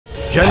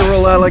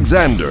General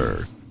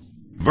Alexander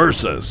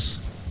versus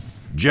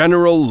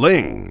General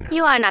Leang.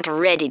 You are not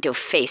ready to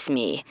face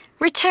me.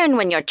 Return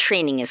when your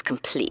training is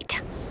complete.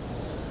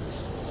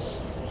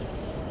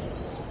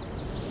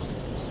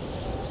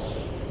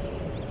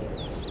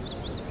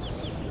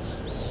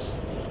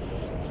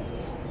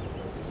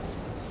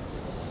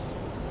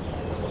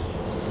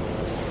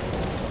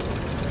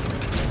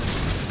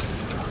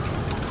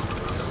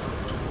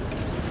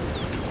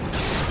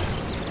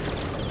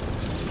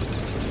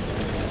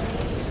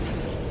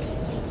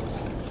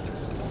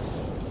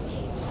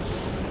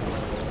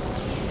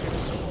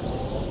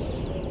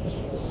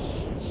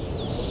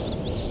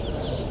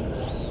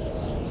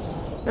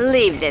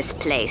 Leave this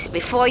place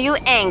before you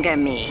anger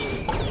me.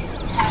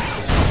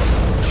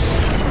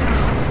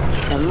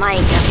 The might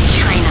of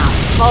China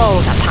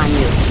falls upon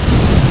you.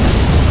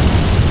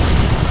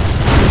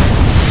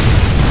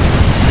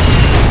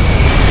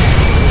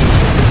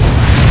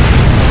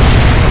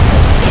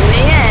 In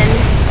the end,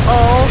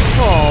 all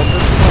fall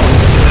before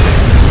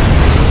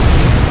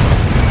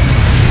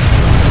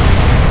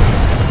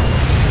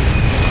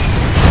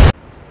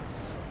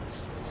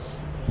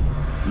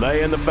you.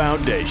 Laying the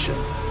foundation.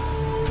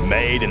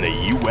 Made in the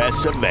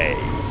US of A.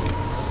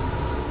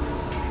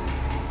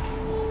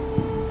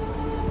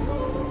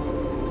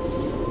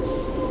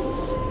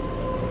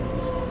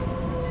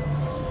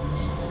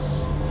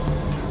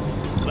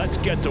 Let's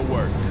get to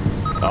work.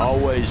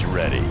 Always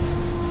ready.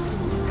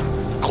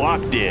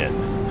 Clocked in.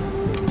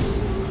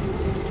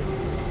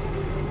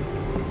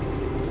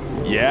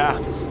 Yeah?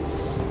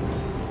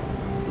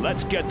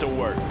 Let's get to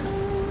work.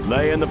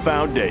 Laying the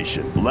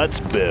foundation. Let's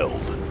build.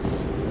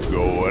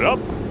 Going up.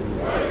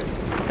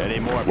 Any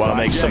more Want to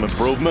make some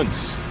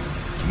improvements?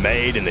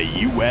 Made in the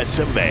US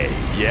of A,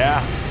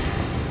 yeah?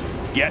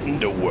 Getting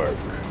to work.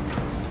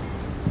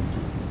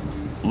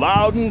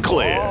 Loud and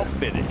clear. All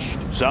finished.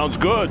 Sounds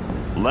good.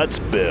 Let's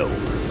build.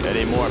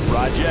 Any more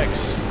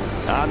projects?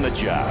 On the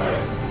job.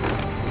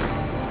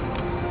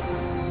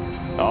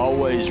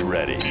 Always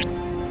ready.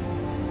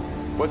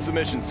 What's the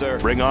mission, sir?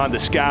 Bring on the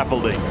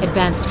scaffolding.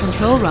 Advanced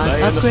control rods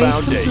upgrade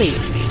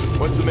complete.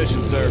 What's the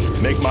mission, sir?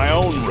 Make my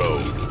own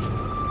road.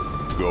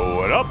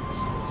 Going up.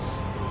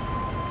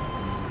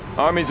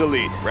 Army's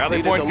elite.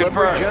 Rally point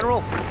confirmed.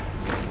 General.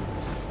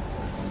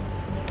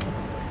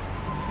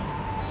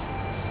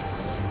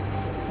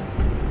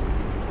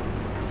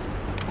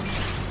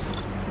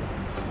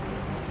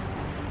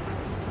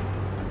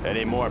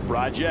 Any more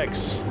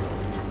projects?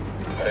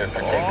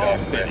 All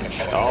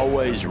finished.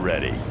 Always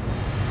ready.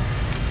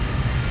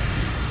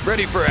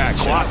 Ready for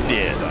action. Clocked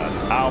in.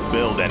 I'll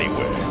build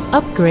anywhere.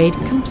 Upgrade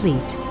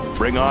complete.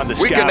 Bring on the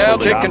We can now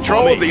take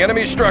control of the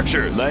enemy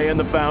structures. Laying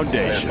the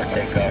foundation.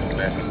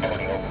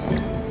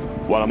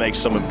 Want to make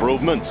some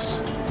improvements?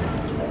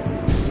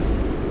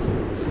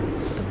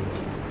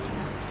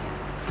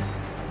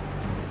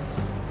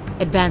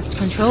 Advanced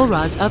control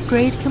rods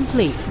upgrade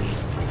complete.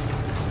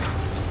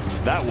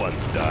 That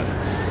one's done.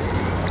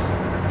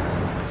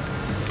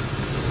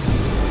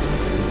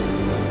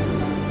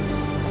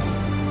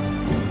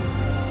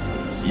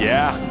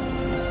 Yeah?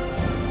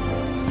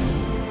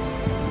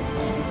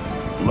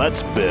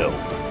 Let's build.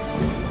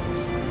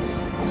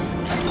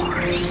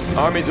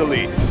 Army's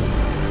elite.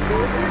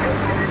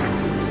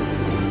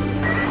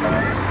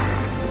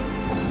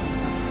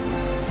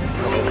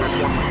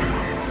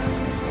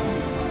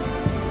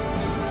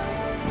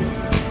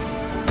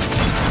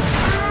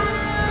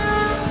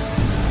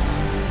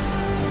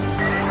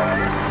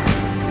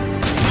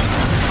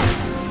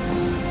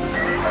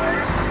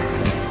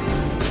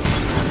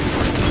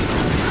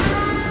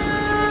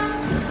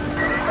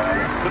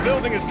 The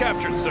building is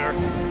captured, sir.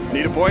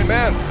 Need a point,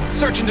 man?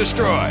 Search and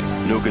destroy.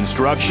 New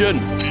construction.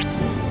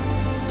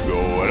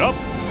 Going up.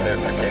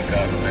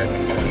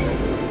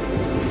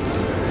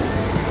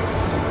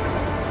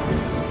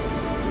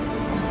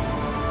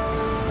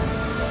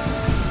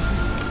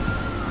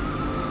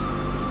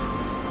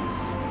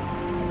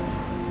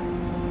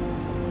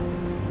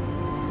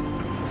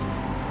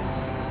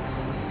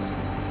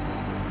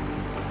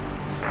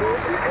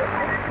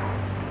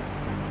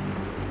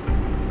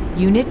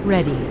 Unit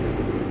ready.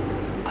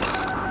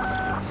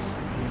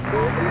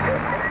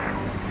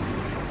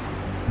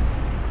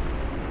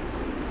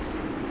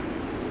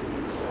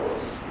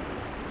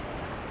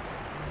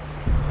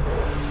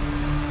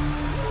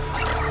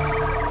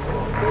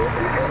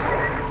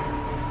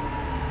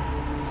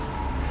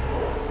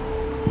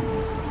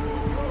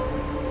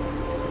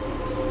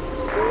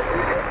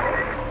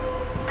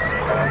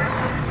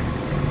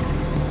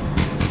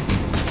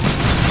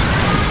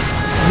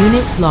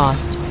 Unit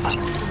lost.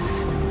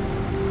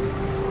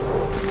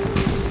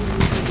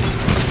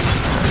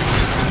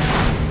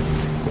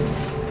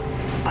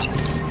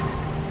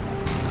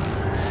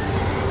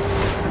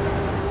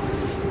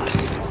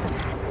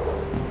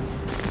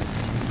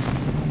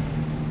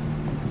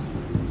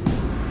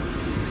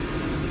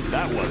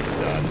 That one's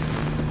done.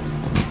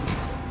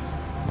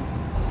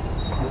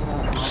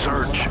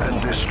 Search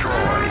and destroy.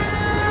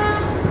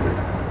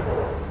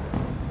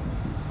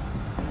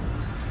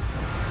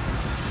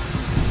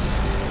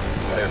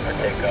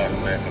 Take off,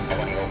 man.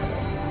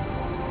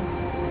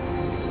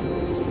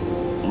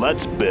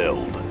 Let's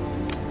build.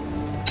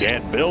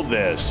 Can't build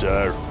there,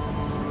 sir.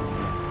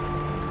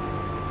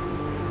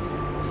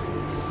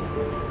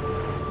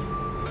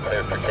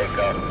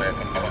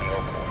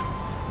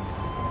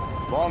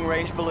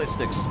 Long-range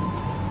ballistics.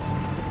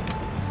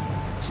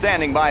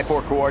 Standing by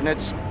for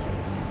coordinates.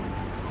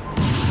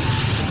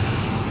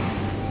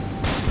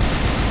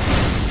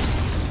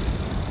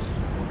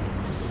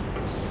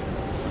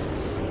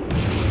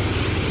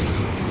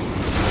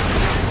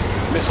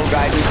 Missile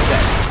guidance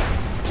set.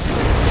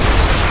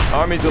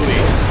 Army's elite.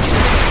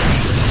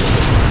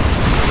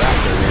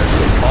 Raptor here.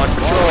 On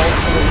patrol.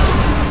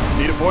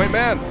 Need a point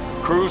man.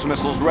 Cruise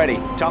missiles ready.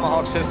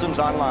 Tomahawk systems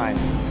online.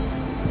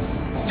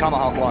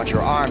 Tomahawk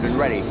launcher armed and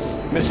ready.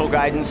 Missile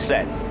guidance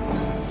set.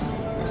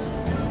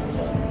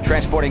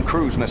 Transporting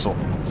cruise missile.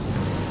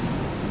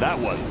 That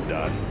one's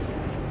done.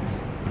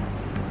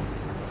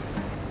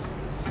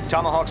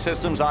 Tomahawk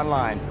systems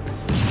online.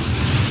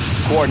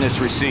 Coordinates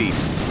received.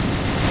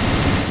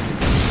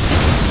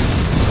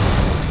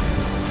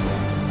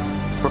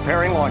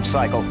 Preparing launch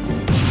cycle.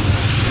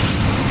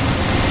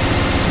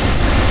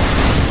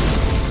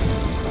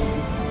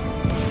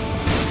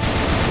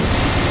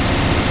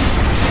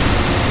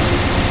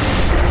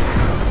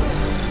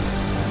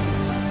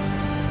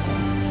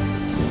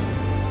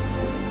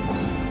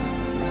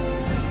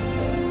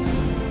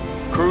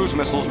 Cruise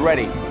missiles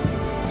ready.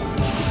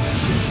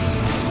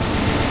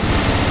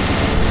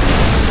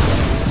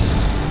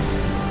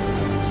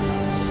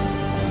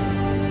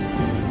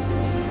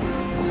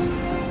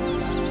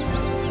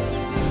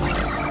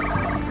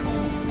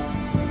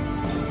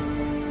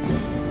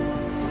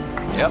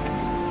 Yep.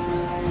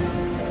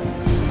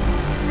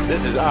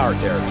 This is our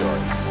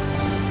territory.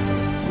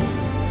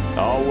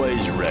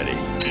 Always ready.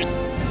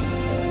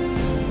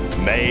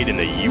 Made in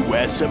the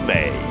US of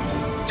A.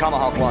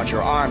 Tomahawk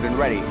launcher armed and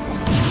ready.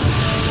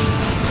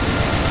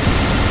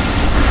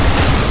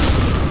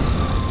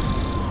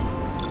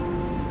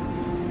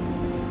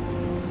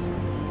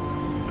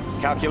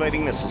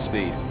 Calculating missile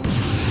speed.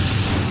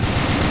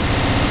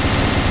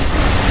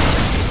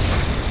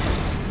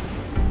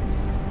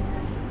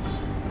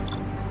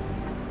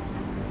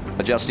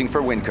 Adjusting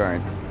for wind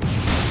current.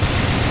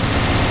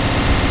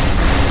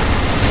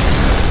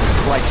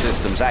 Flight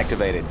systems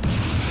activated.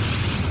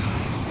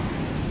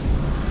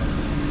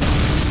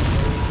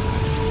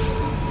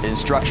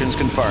 Instructions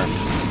confirmed.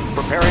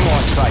 Preparing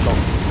launch cycle.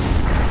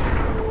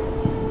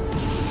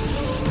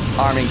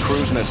 Arming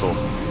cruise missile.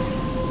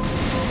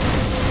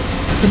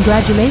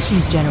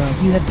 Congratulations, General.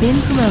 You have been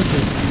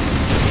promoted.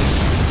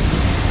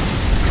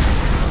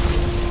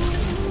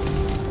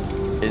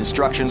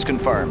 Instructions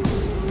confirmed.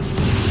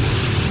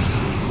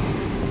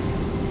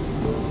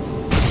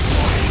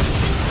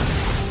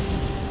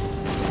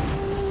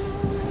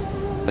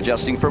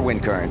 Adjusting for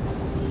wind current.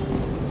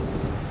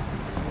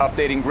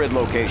 Updating grid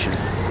location.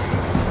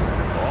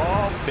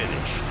 All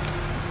finished.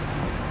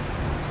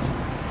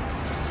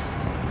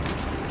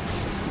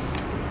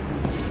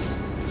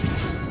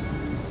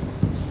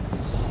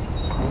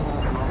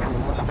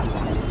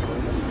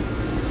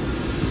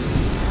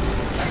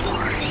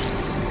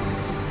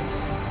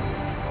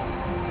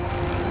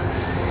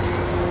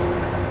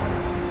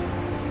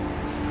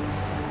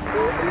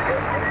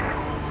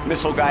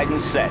 Missile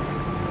guidance set.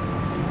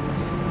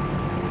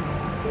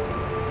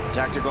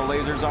 Tactical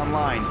lasers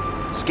online.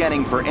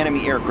 Scanning for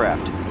enemy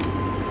aircraft.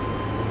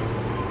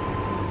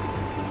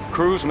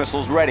 Cruise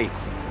missiles ready.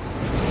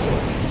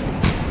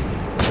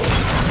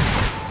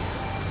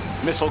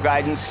 Missile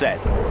guidance set.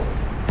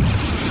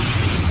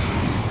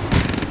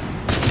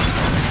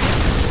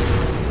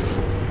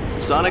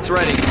 Sonic's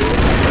ready.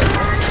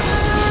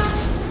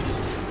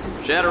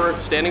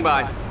 Shatterer, standing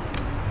by.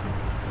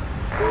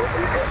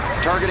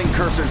 Targeting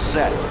cursors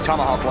set.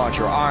 Tomahawk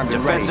launcher armed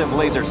and ready. Defensive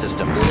laser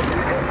systems.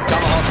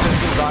 Tomahawk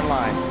systems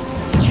online.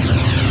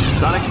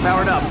 Sonic's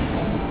powered up.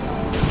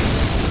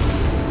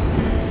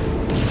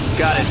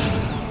 Got it.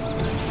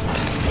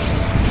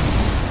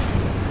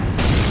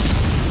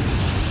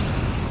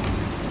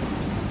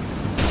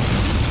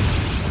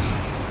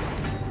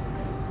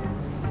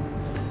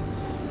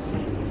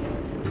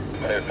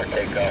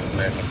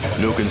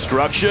 New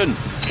construction? Ooh,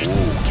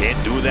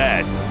 can't do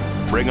that.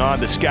 Bring on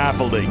the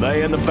scaffolding,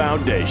 laying the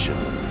foundation.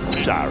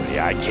 Sorry,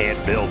 I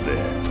can't build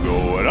there.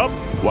 Going up.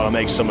 Want to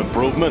make some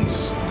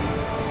improvements?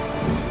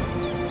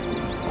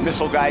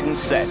 Missile guidance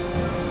set.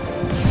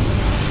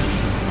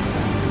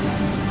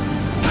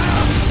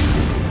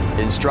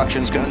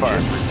 Instructions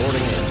confirmed.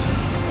 Reporting in.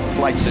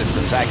 Flight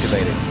systems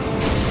activated.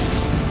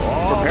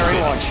 Preparing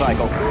launch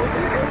cycle.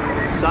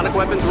 Sonic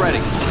weapons ready.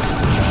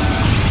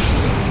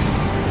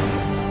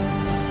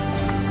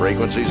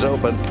 Frequencies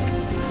open.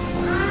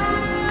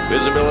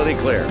 Visibility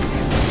clear.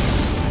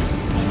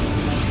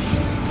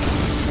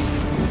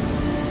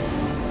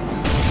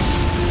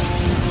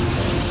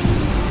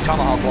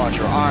 Tomahawk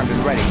launcher armed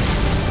and ready.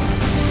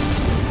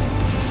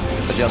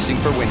 Adjusting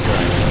for wind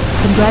current.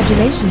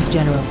 Congratulations,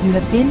 General. You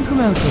have been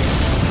promoted.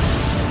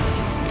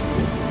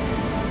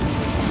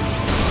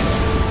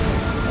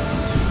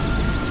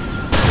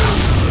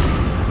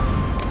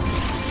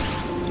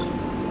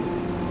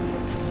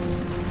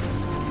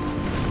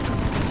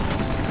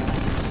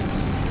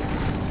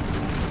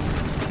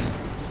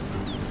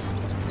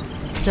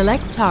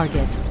 Select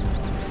target.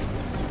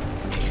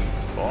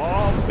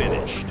 All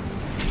finished.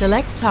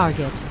 Select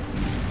target.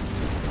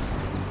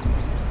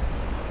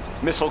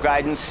 Missile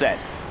guidance set.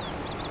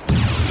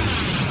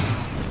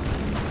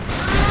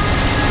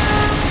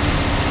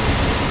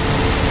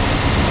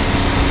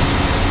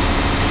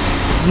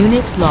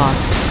 Unit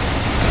lost.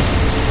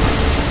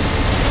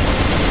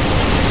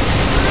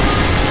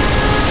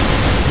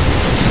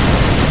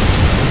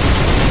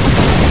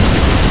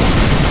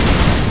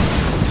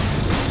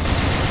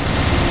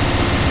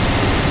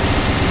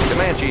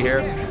 Comanche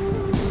here.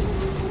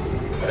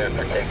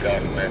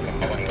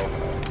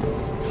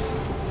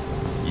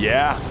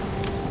 Yeah.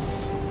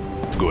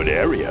 Good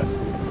area.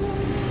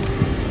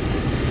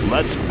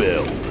 Let's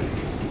build.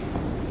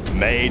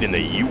 Made in the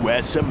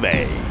US of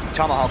A.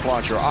 Tomahawk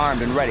launcher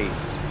armed and ready.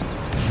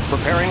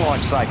 Preparing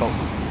launch cycle.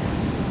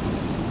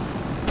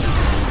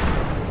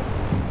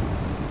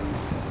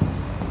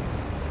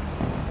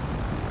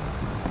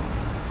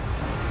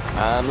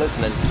 I'm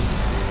listening.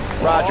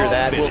 Roger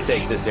that. We'll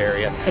take this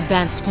area.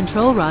 Advanced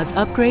control rods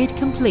upgrade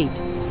complete.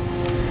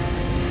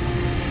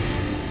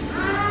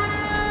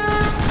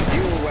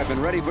 Fuel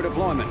weapon ready for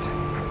deployment.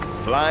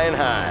 Flying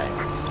high.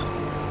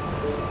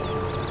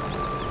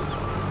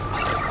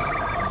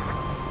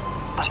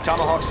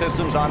 Tomahawk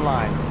systems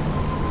online.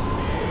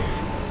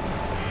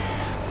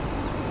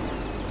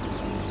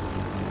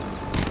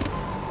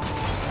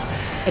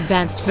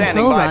 Advanced Standing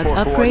control by rods for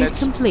upgrade coordinates.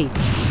 complete.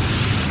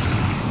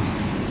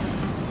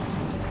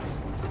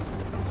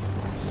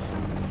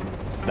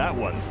 That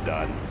one's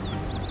done.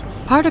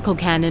 Particle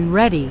cannon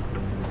ready.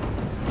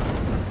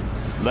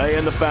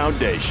 Laying the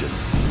foundation.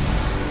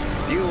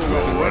 Fuel Going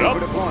weapon ready up. for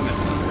deployment.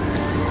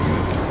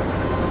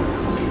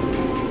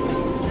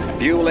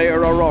 Fuel layer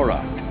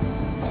Aurora.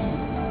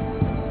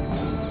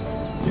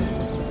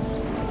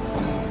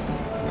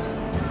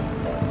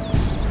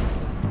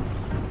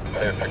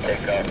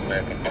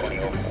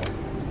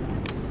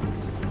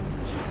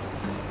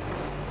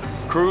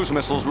 Cruise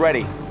missiles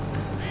ready.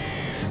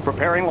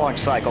 Preparing launch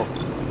cycle.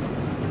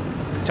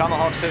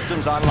 Tomahawk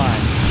systems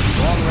online.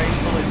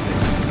 Long-range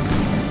ballistics.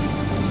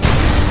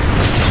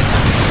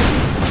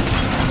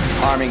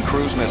 Arming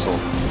cruise missile.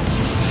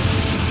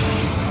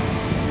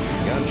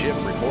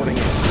 Gunship reporting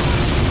in.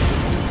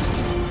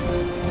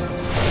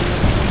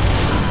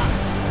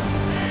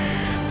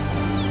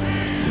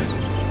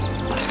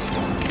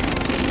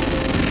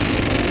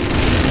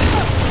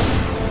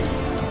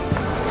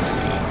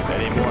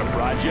 Any more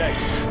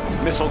projects?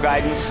 Missile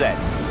guidance set.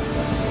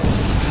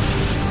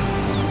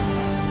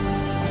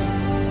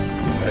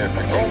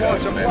 Don't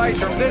want supplies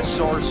from this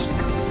source.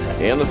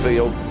 In the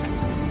field.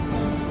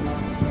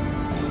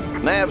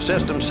 Nav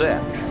system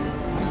set.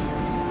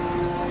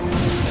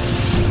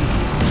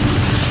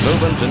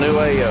 Moving to new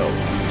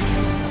AO.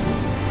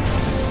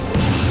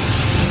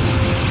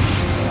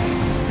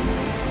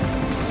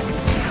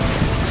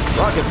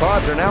 Rocket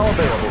pods are now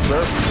available,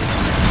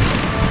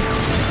 sir.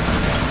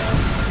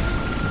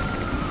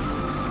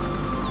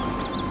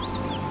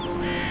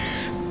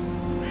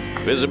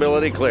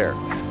 Visibility clear.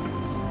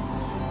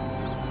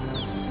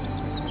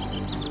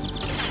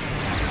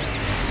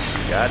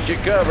 Got you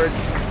covered.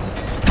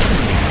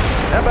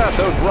 How about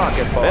those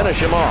rocket pods? Finish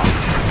him off.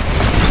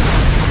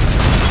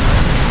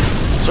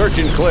 Search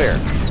and clear.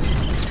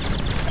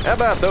 How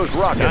about those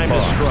rocket Time to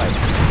pods? strike.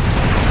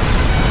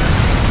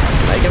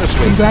 Making a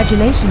sweep.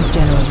 Congratulations,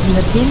 General. You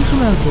have been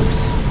promoted.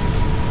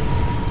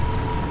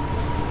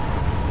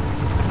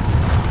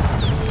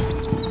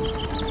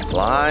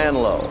 Flying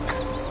low.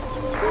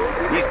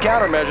 These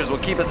countermeasures will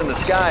keep us in the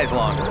skies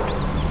longer.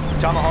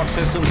 Tomahawk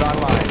systems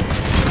online.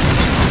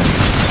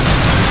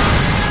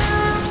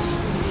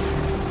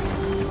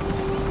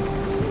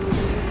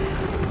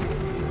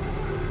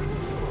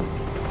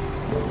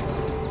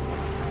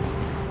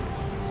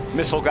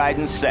 Missile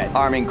guidance set.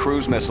 Arming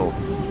cruise missile.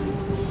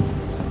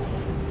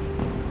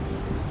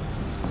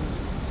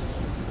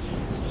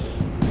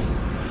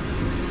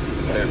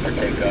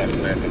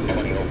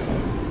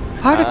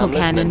 Particle I'm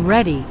cannon listening.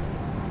 ready.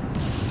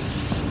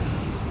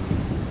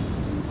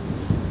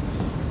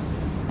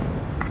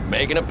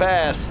 Making a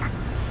pass.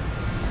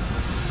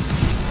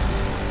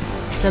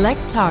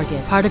 Select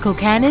target. Particle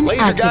cannon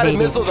Laser-guided activated.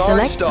 missiles are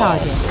Select installed.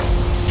 target.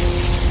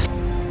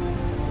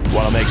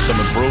 Want to make some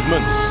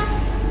improvements?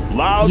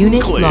 Loud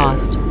Unit and clear.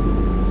 lost.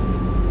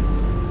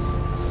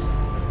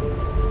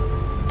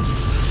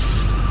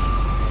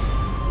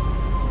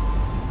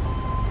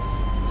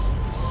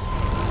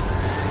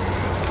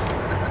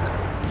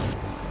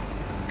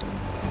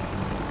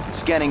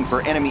 Scanning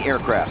for enemy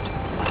aircraft.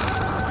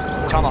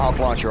 Tomahawk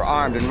launcher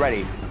armed and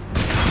ready.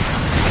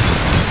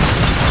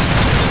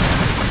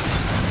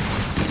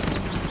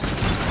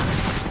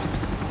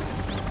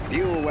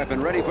 Fuel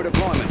weapon ready for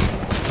deployment.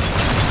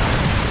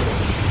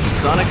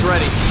 Sonic's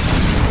ready.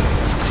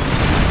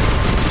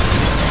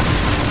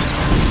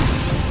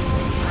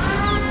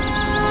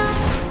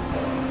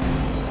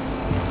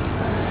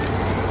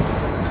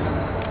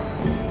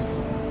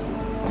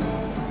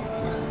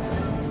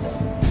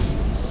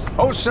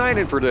 Who's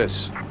signing for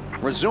this?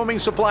 Resuming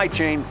supply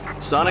chain.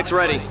 Sonic's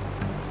ready.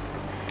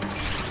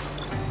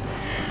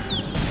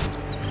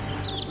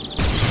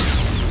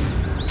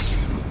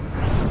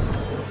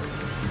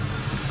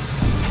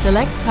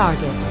 Select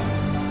target.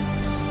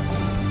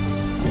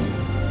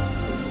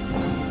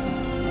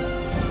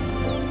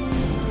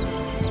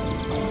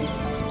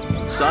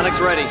 Sonic's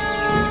ready.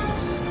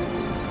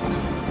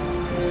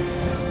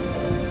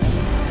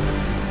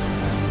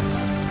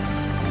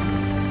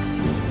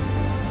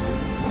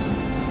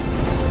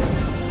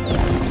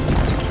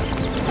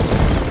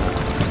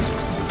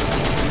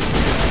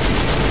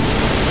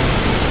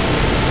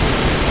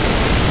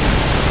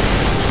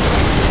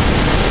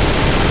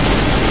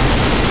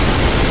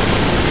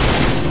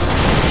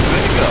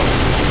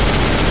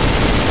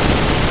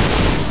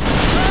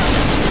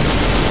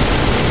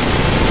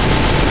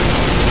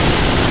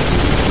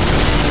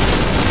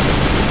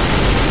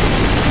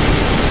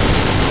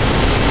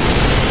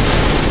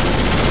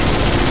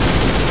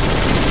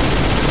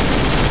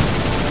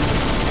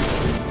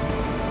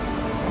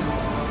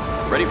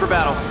 Ready for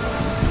battle.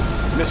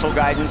 Missile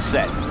guidance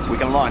set. We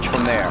can launch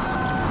from there.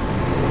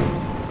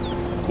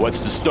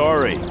 What's the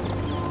story?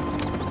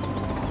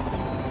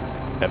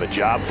 Have a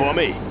job for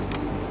me?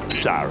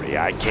 Sorry,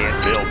 I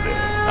can't build this.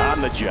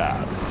 On the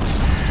job.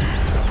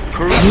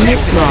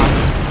 Unit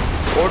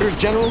lost. Orders,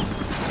 General?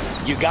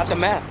 You got the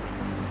map.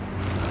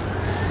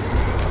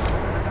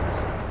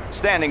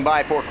 Standing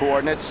by for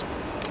coordinates.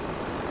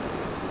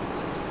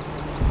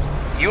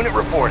 Unit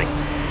reporting.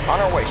 On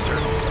our way,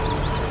 sir.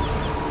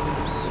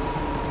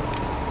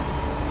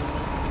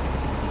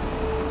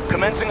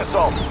 Commencing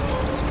assault.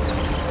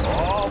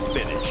 All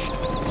finished.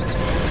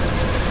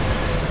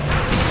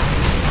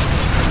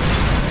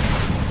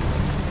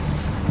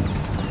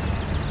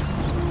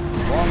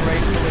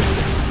 Long-range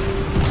ballistics.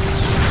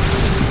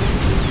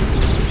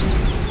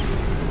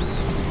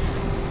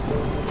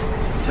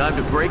 Time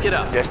to break it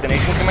up.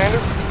 Destination, Commander?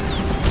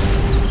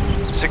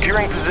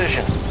 Securing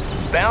position.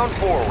 Bound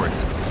forward.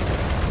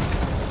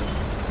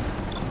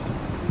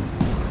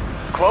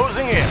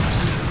 Closing in.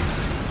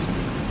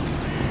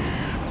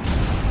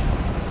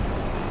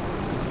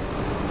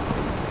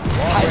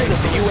 Pilot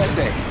of the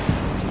USA.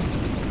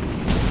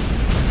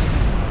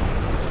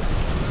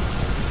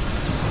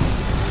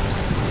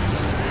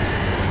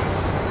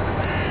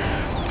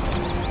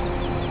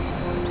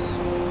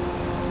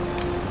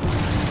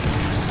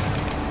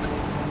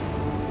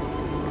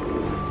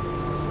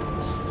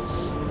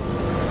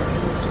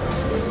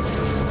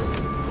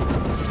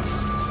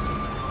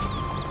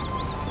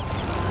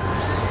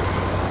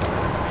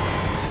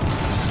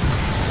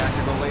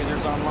 Tactical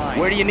lasers online.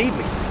 Where do you need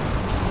me?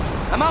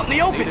 I'm out in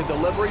the open. Need a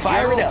delivery,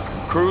 Fire it General?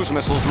 up. Cruise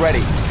missiles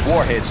ready.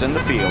 Warheads in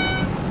the field.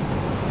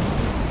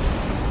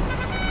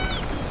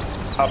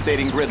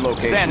 Updating grid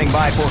location. Standing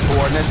by for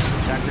coordinates.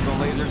 Tactical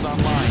lasers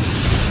online.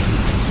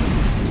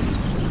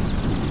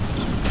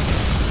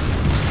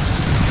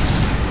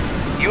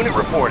 Unit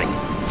reporting.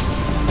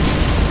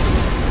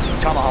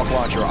 Tomahawk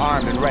launcher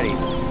armed and ready.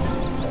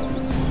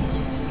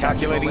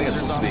 Calculating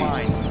missile speed.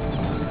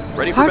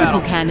 Ready for Particle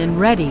battle. cannon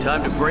ready.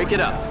 Time to break it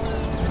up.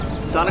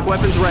 Sonic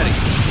weapons ready.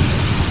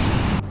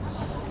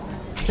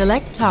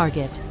 Select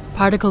target.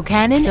 Particle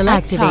cannon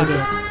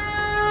activated.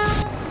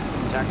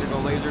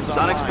 Tactical lasers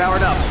Sonic's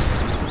powered up.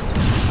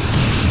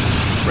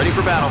 Ready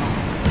for battle.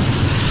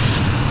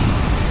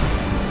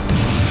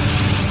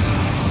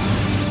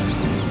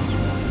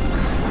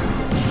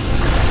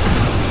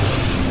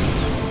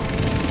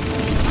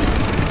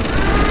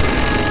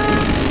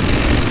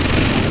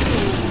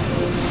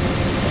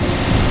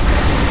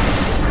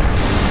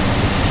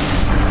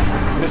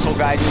 Missile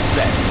guidance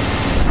set.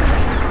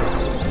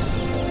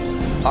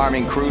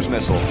 Arming cruise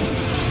missile.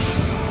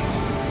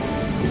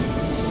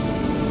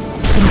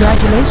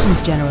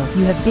 Congratulations, General.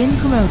 You have been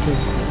promoted.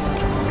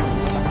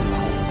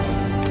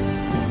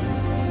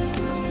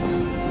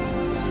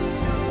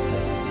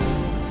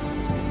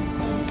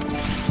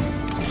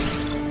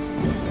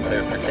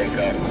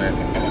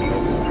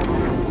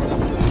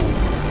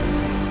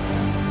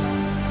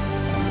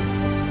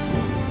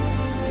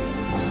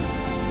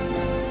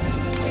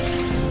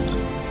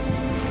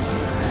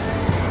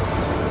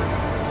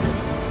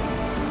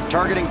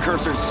 Targeting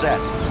cursors set.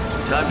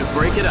 Time to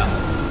break it up.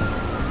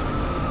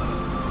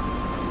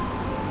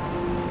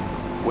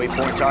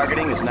 Waypoint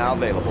targeting is now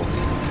available.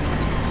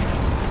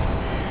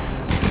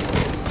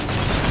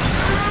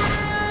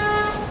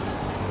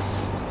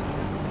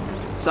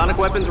 Sonic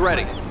weapons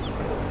ready.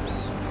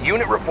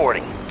 Unit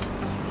reporting.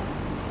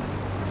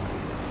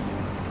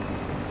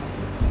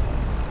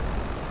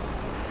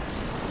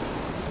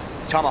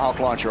 Tomahawk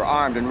launcher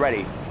armed and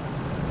ready.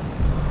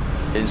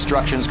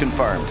 Instructions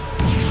confirmed.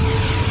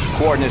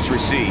 Coordinates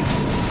received.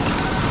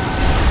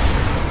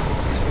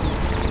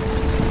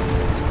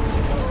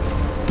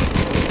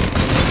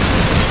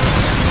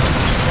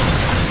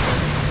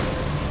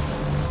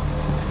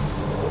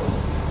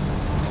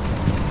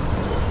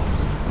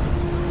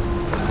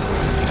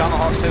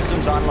 Tomahawk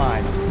systems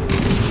online.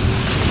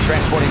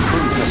 Transporting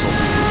cruise missile.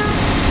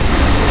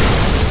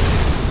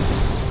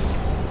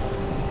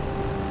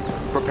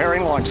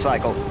 Preparing launch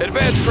cycle.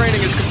 Advanced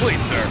training is complete,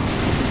 sir.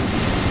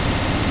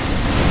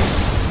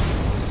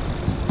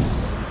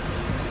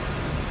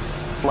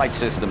 Flight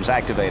systems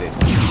activated.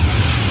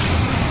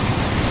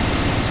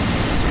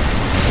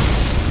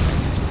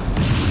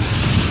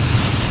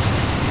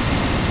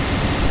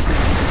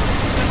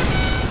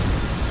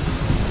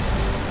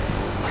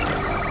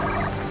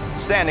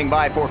 Standing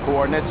by for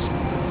coordinates.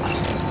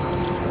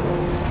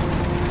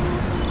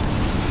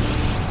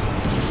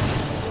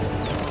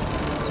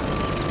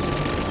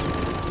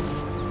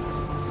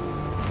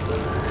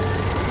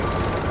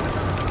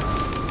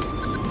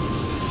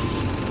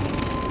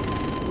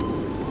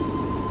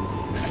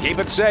 Keep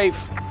it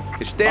safe.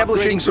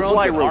 Establishing Upgrading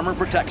supply drones with route. armor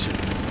protection.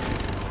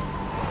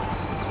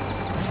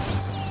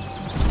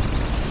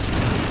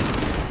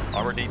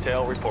 Armor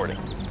detail reporting.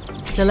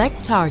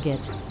 Select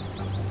target.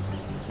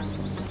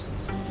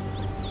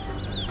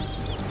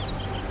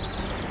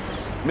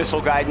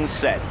 Missile guidance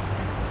set.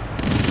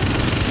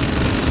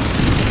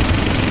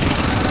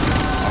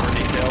 Armor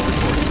detail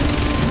reporting.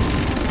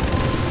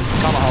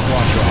 Tomahawk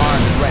launcher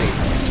armed and ready.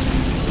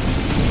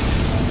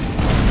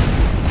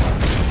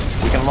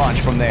 We can launch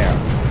from there.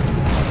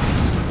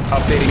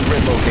 Updating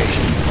grid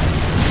location.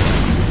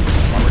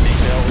 Armor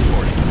detail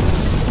reporting.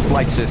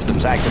 Flight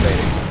systems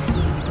activated.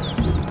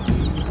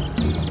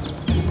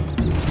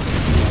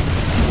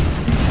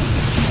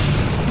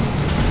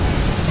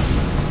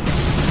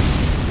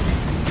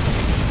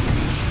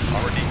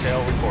 Armor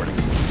detail reporting.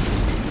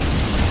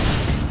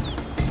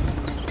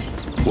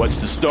 What's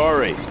the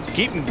story?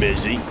 Keep 'em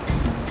busy.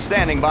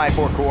 Standing by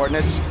for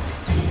coordinates.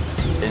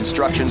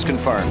 Instructions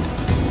confirmed.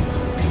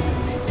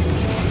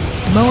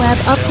 Moab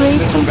upgrade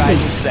Missile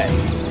guidance complete. set.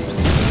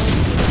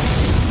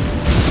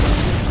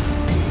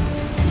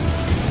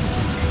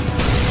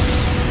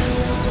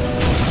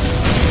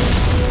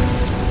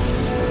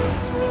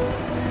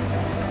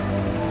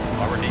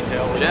 Armor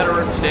detail reporting.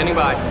 Shatterer, standing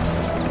by.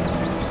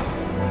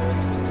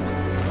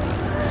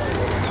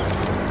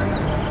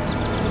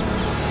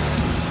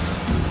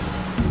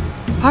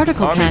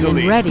 Particle Army's cannon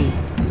elite. ready.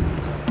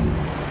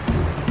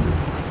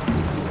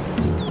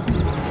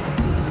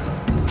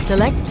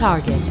 Select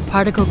target.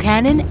 Particle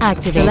cannon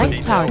activated. Armor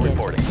Select detail target.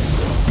 reporting.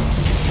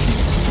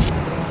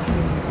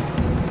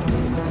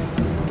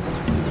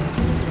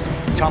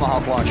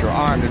 Tomahawk launcher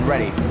armed and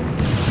ready.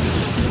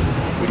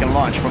 We can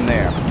launch from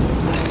there.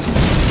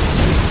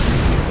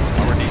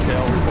 Armor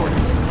detail reporting.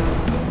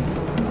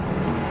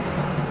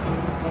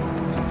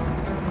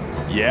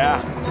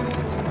 Yeah?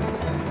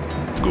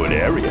 Good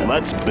area.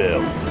 Let's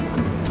build.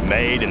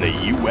 Made in the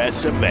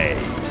US of A.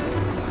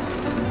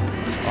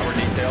 Armor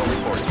detail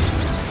reporting.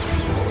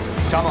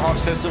 Tomahawk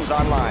systems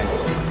online.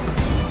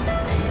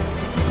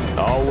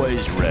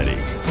 Always ready.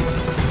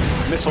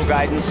 Missile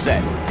guidance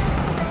set.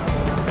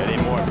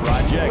 Any more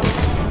projects?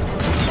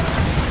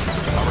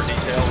 Armor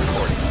detail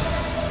reporting.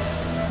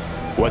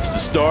 What's the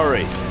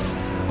story?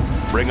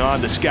 Bring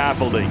on the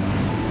scaffolding.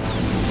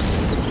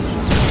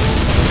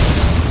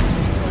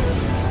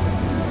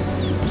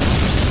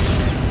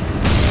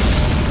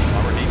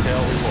 Armor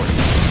detail reporting.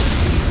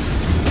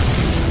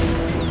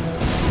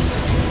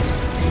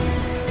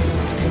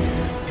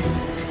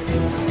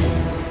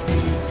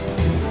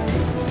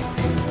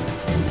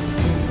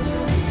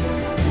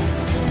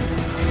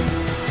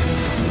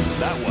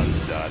 That one's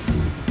done.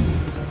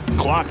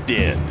 Clocked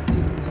in.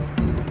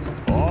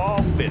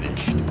 All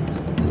finished.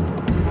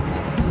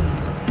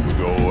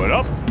 Going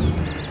up.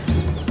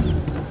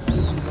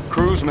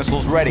 Cruise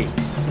missiles ready.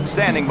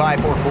 Standing by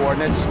for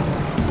coordinates.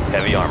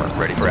 Heavy armor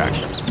ready for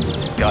action.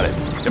 Got it.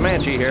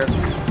 Comanche here.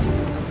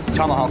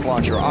 Tomahawk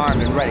launcher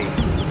armed and ready.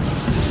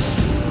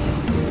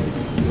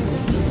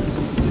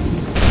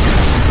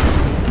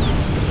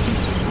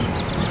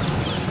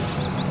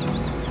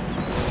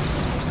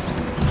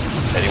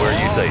 Anywhere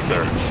you say,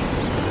 sir.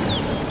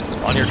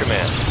 On your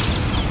command.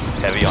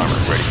 Heavy armor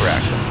ready for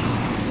action.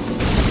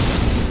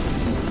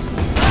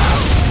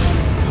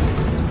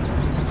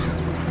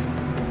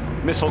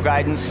 Missile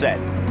guidance set.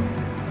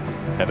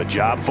 Have a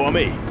job for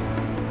me?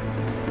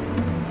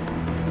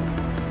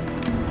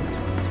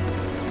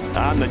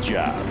 On the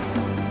job.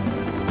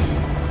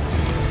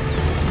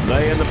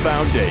 Laying the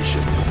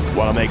foundation.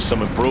 Want to make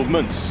some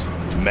improvements?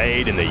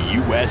 Made in the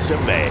US of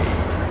A.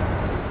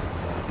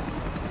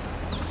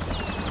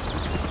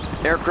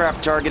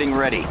 Aircraft targeting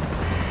ready.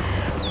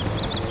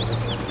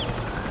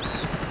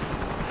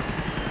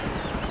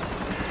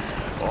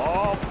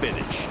 All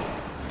finished.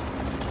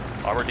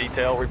 Armor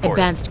detail reporting.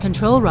 Advanced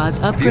control rods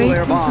upgrade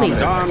complete.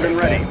 armed and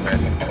ready.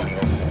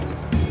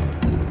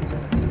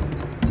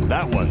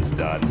 That one's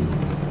done.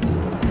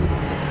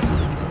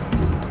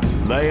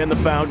 Laying the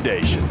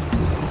foundation.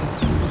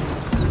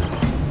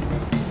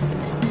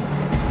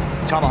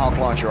 Tomahawk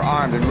launcher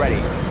armed and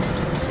ready.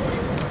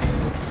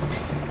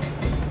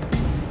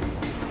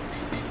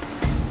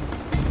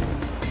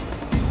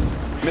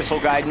 Missile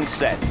guidance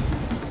set.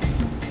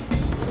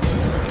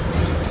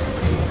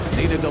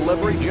 Need a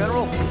delivery,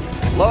 General?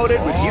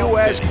 Loaded with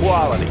U.S.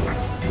 quality.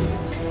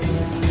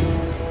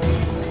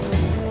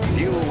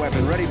 Fuel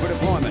weapon ready for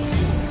deployment.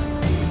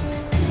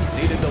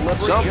 Need a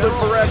delivery, Something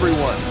General? for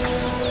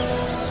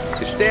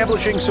everyone.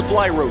 Establishing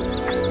supply route.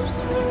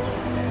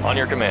 On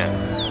your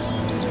command.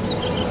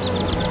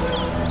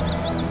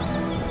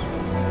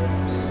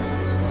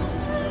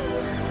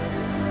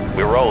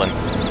 We're rolling.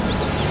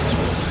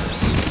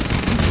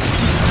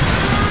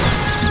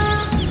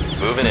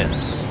 Moving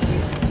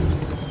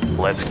in.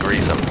 Let's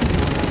grease them.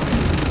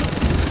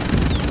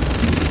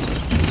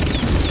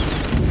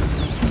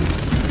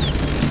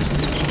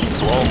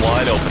 Blow 'em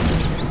wide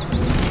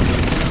open.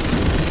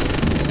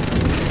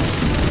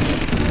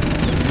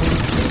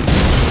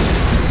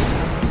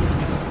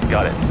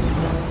 Got it.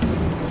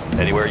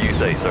 Anywhere you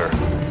say, sir.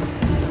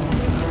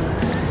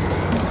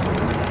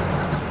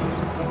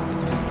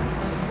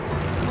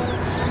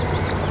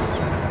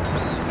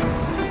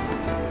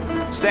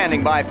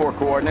 Standing by for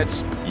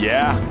coordinates.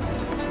 Yeah?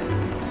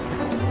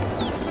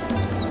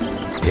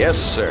 Yes,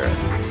 sir.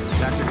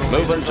 Tactical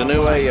Moving to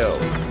new AO.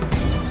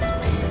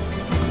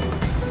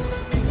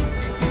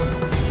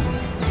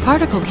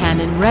 Particle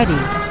cannon ready.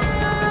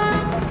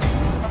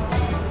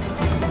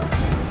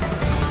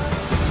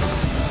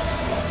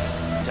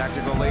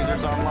 Tactical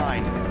lasers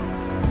online.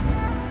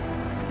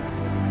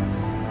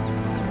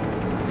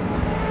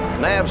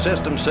 Nav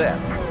system set.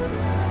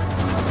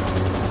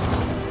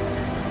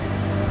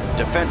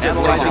 Defensive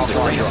Analyzing laser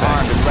system launcher set.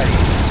 armed and ready.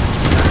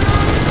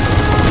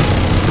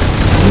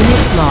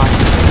 Unit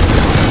lost.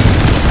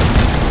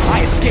 I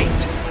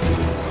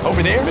escaped.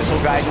 Over there.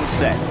 Missile guidance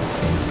set.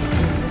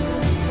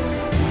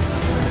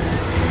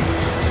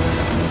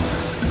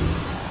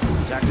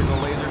 Tactical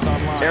lasers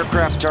online.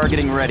 Aircraft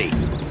targeting ready.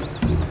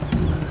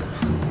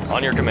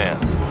 On your command.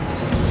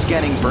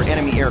 Scanning for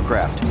enemy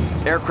aircraft.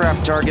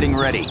 Aircraft targeting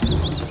ready.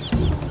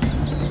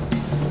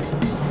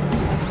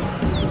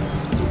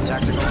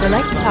 Tactical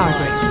Select lasers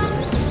target. online.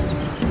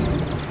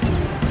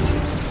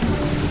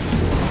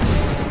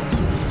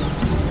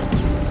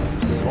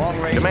 Long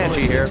range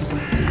Comanche here.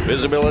 ballistics.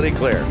 Visibility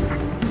clear.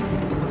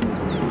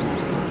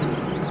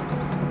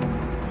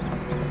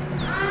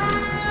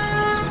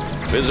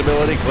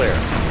 Visibility clear.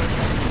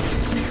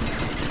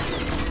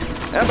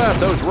 How about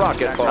those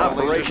rocket balls?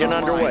 Operation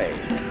underway.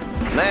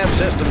 Nav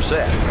system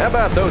set. How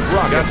about those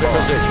rocket balls?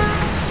 Position.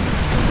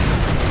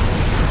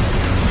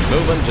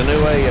 Moving to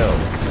new AO.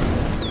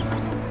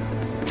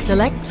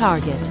 Select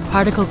target.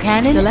 Particle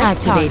cannon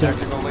activated.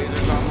 Tactical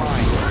lasers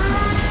online.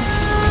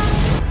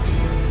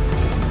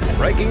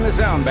 Breaking the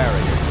sound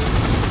barrier.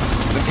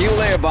 The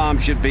fuel air bomb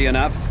should be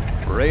enough.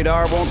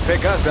 Radar won't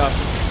pick us up.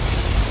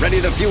 Ready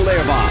the fuel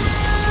air bomb.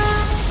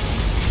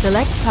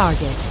 Select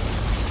target.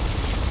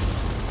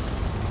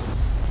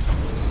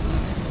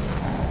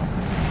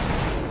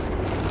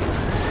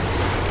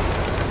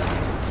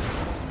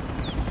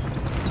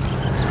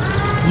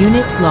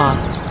 Unit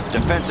lost.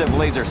 Defensive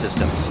laser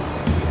systems.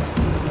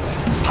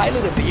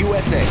 Pilot of the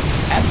USA.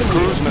 At the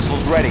cruise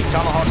missiles ready.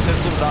 Tomahawk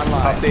systems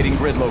online. Updating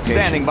grid location.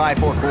 Standing by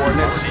for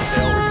coordinates. Armor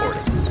detail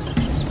reporting.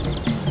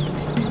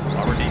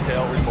 Armor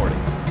detail reporting.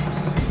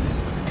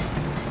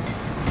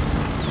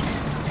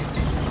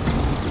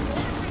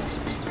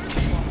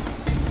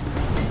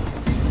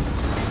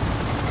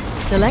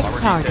 Select Armor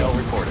target. detail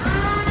reporting.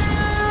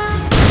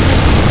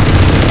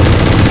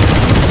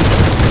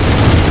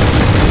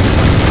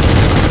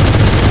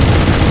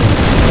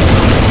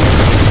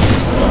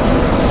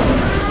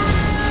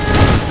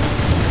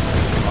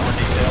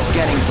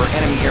 Scanning for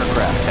enemy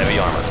aircraft. Heavy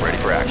armor, ready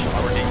for action.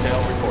 Armor detail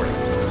reporting.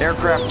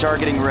 Aircraft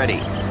targeting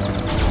ready.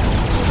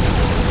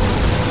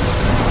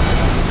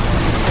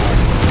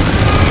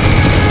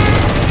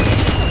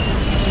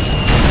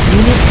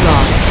 Unit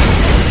lost.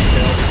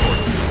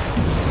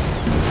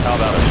 How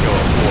about a show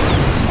of force?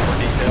 Armor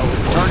detail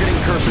reporting. Targeting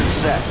cursor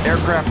set.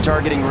 Aircraft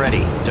targeting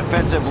ready.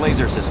 Defensive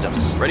laser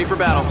systems. Ready for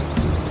battle.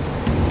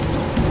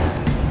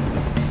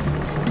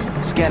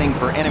 Scanning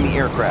for enemy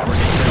aircraft.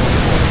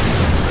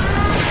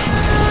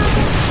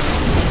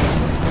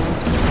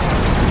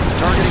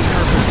 Targeting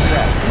cursor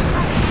set.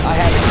 I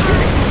have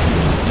experience.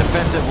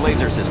 Defensive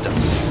laser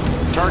systems.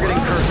 Targeting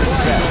cursor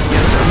set.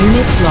 Yes, sir.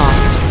 Unit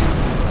lost.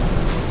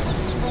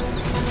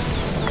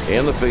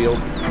 In the field.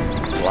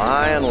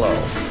 Flying low.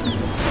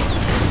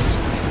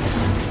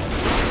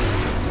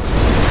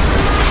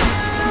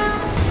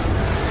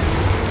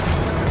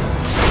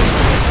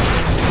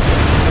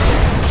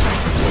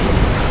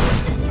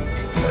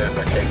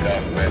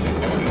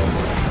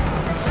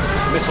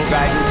 Missile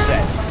guidance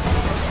set.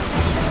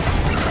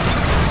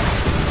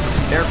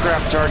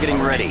 Aircraft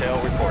targeting ready. Detail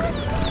reporting.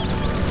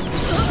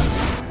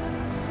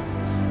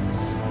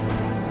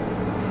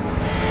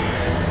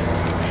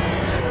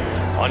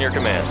 On your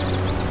command.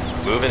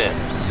 Moving in.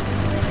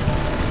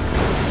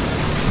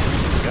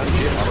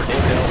 Gunship. Armor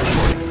detail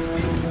reporting.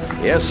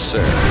 Yes,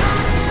 sir.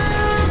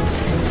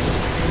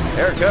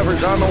 Air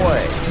cover's on the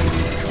way.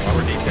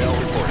 Armor detail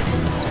reporting.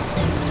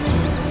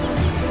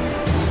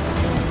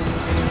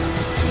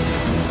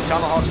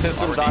 Tomahawk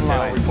systems Armor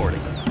detail online.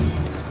 reporting.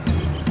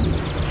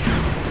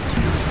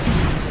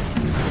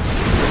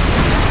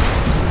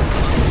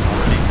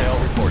 Armor detail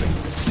reporting.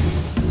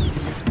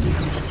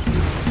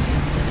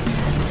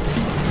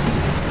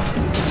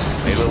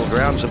 Need a little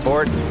ground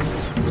support.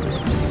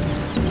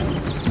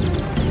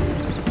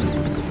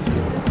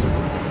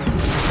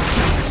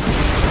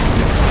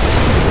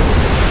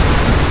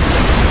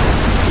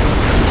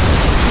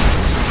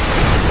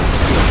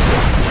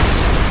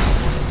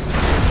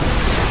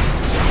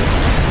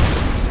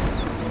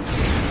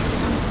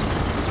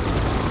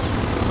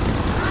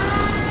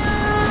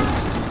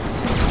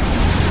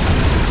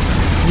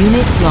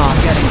 Unit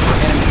lost. Scanning for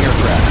enemy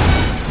aircraft.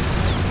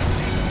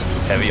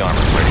 Heavy armor,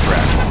 ready for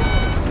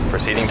action.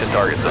 Proceeding to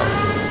target zone.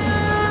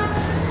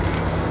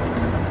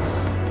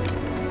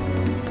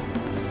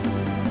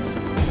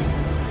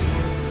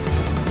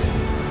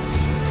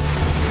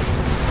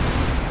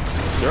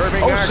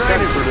 Serving our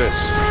country for this.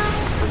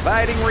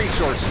 Providing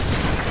resources.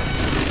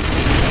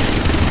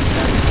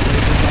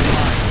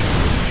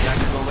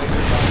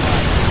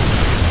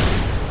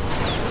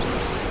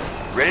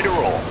 Ready to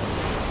roll.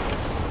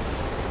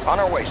 On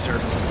our way, sir.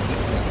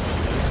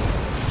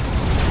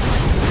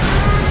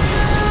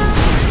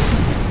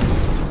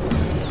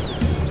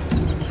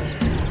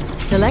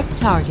 Select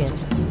target.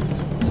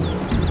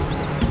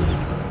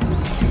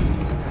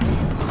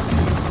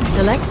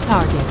 Select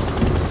target.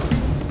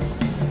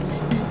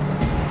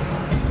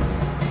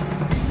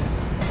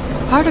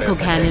 Particle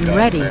cannon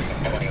ready.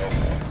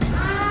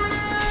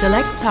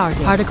 Select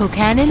target. Particle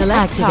cannon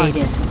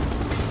activated.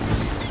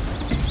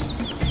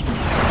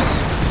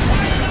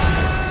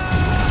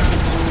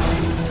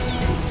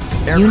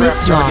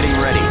 Aircraft targeting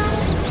lost.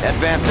 ready.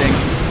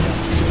 Advancing.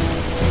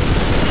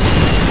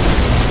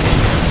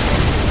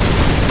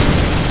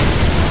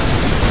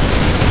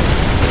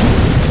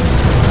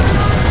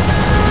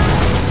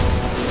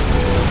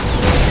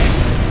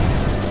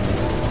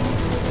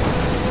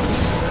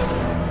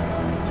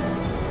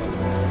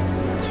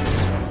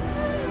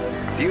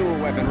 Fuel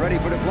weapon ready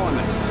for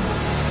deployment.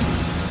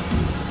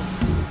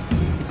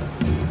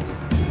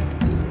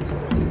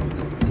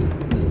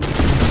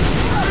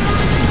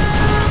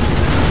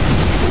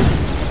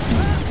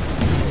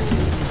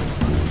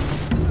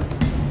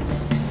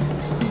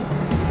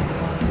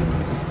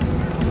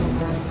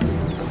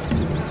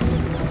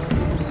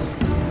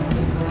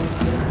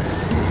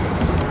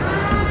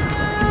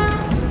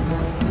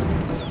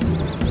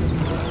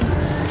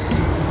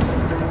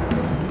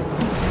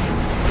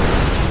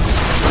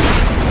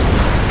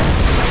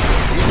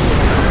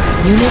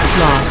 Unit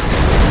lost.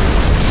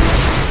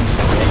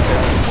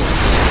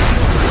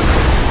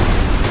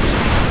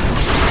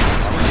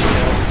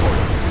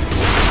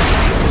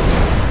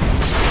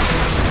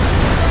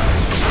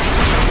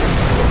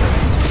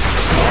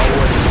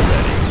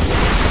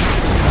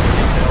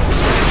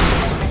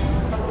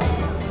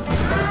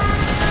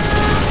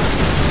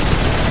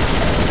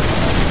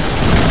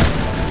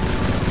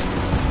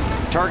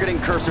 Targeting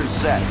cursors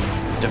set.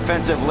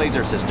 Defensive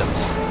laser systems.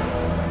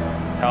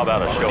 How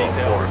about a show of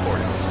forward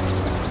reporting?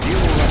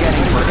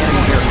 Scanning for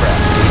enemy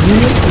aircraft.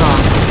 Unit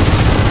lost.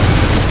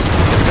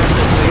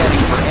 Defensive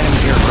scanning for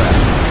enemy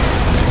aircraft.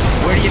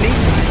 Where do you need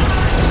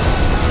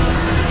me?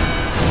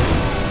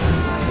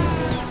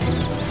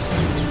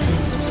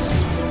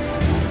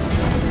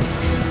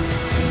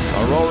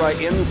 Aurora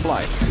in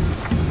flight.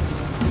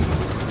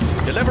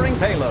 Delivering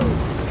payload.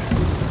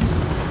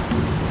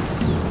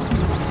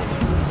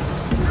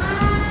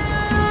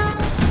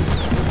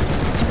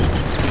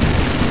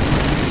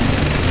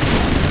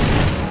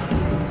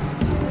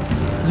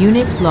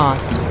 Unit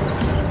lost.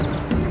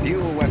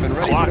 Fuel weapon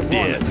ready for Clocked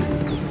deployment.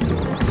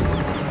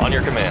 in. On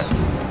your command.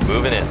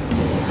 Moving in.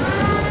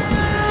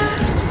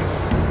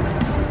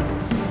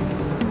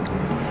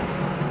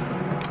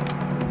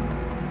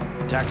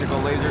 Tactical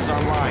lasers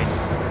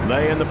online.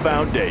 Laying the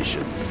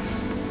foundation.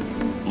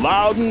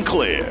 Loud and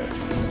clear.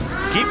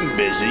 Keep 'em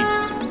busy.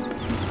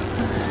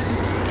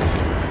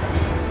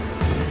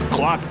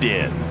 Clocked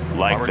in,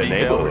 like Armor the detail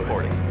neighborhood.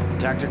 reporting.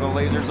 Tactical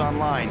lasers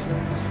online.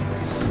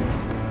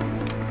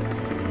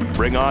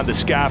 Bring on the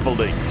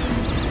scaffolding.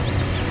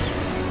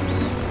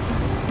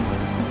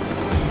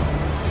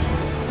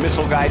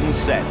 Missile guidance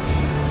set.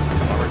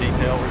 Armor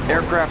detail reporting.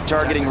 Aircraft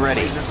targeting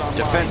ready. Lasers online.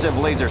 Defensive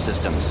laser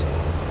systems.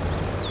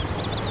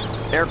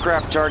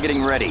 Aircraft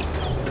targeting ready.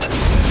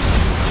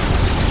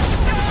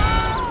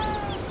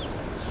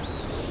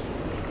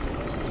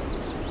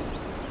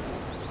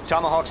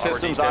 Tomahawk Armor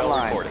systems detail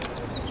online. reporting.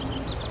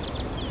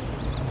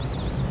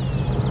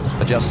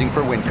 Adjusting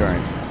for wind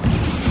current.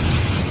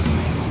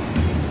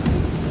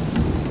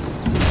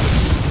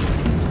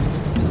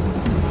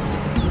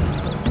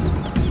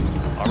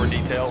 Armor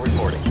detail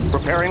reporting.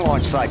 Preparing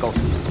launch cycle.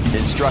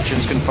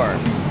 Instructions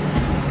confirmed.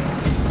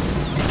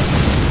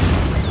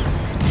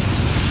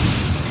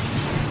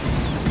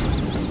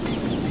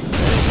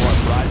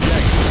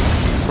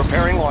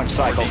 Preparing launch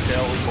cycle. Armor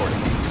detail reporting.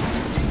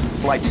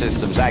 Flight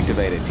systems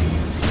activated.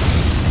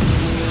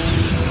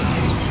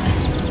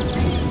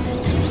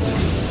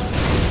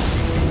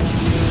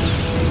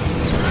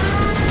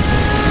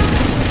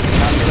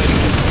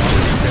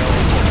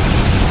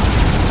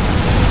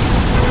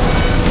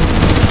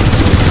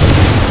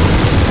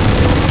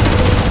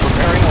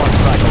 Preparing launch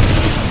cycle.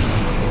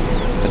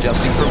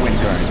 Adjusting for wind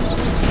current.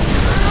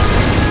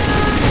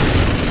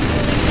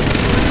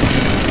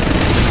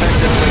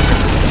 Defensive laser.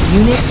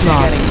 Unit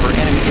Scanning lost. for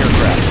enemy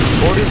aircraft.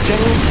 Orders,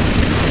 General.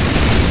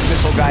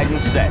 Missile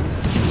guidance set.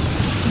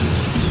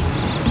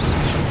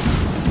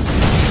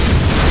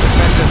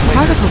 Defensive laser.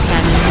 Particle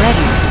cannon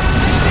ready.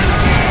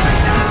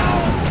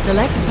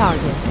 Select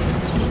target.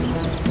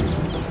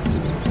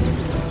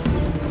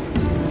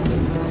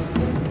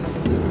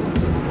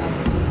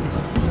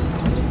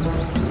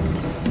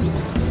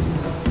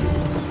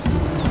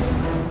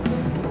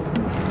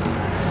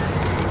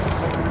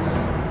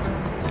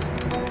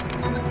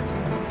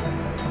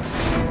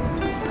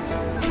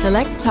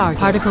 Select target.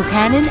 Particle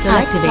cannon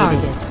activated.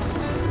 Target.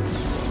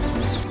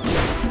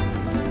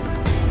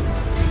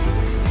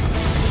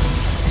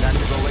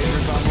 Tactical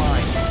lasers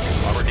online.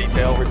 Armor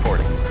detail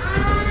reporting.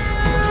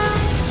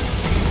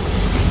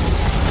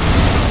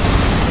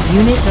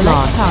 Unit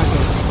lost.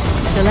 Target.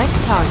 Select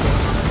target.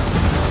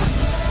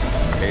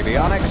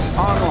 Avionics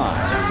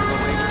online. Tactical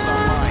lasers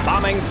online.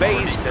 Bombing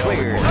phase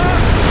cleared.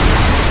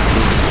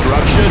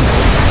 Construction.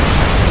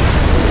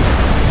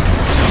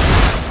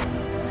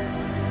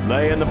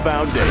 Laying the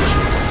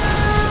foundation.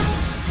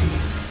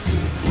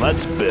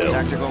 Let's build.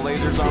 Tactical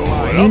lasers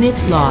online.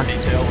 Unit lost.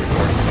 Detail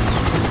reporting.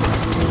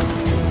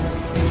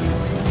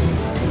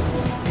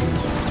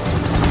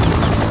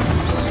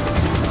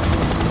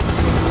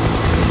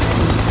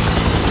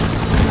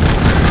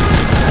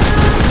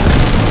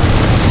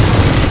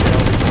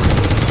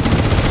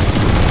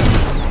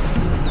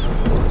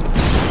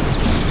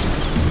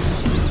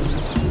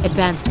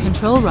 Advanced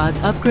control rods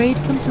upgrade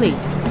complete.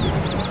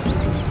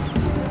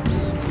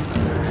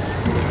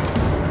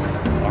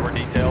 Armor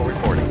detail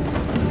reporting.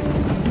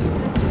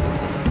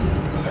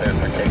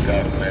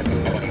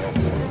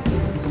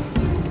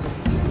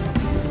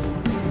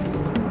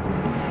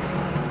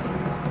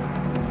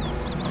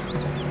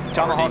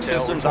 Tomahawk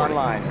systems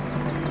online.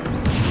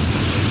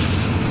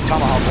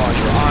 Tomahawk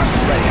launcher armed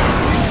and ready.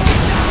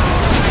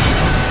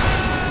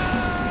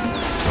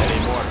 Any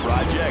more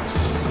projects?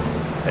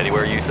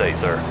 Anywhere you say,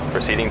 sir.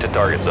 Proceeding to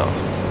target zone.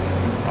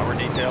 Armor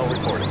detail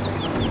reporting.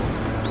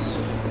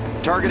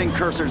 Targeting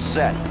cursors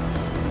set.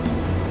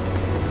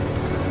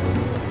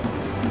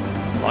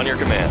 On your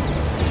command.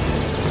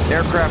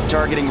 Aircraft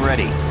targeting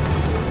ready.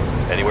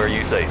 Anywhere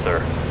you say, sir.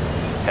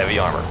 Heavy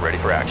armor, ready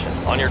for action.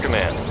 On your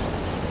command.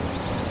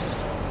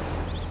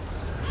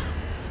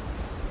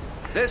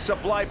 This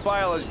supply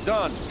pile is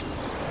done.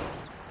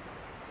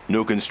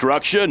 New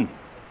construction?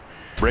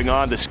 Bring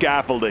on the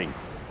scaffolding.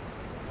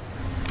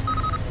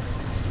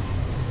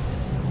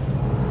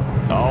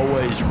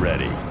 Always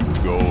ready.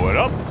 Going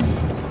up.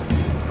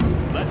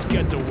 Let's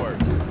get to work.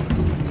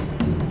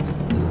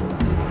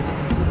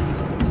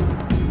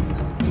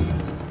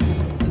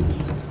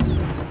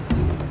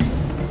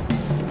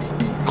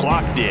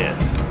 Clocked in.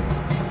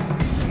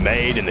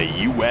 Made in the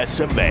US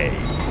of A.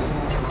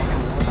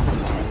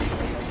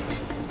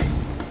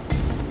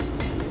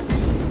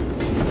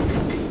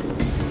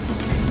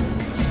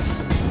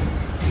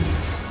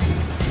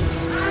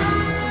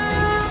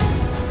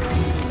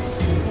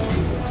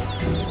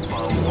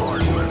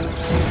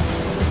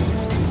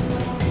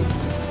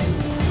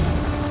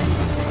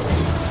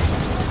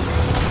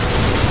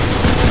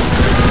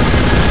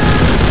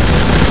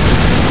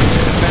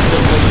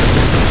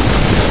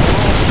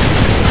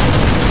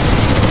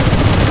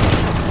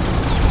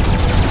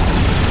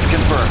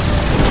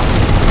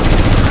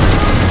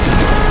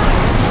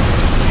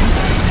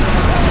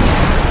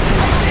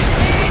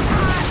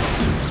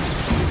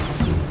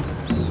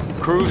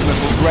 Cruise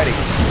missiles ready.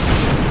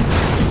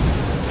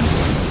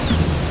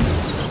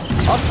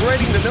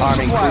 Upgrading the new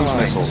Arming supply cruise line.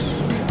 missiles.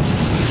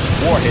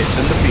 Warheads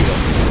in the field.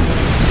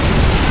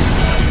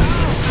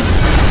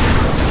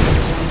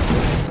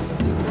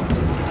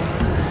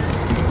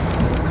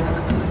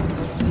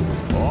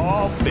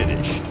 All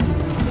finished.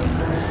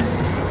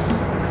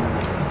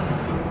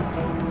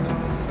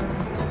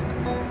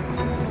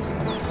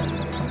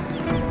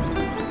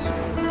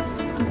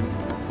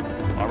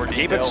 Armor Keep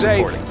detail it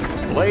safe.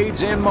 reporting.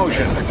 Blades in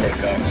motion.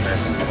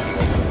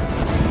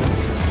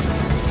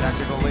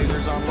 Tactical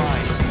lasers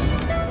online.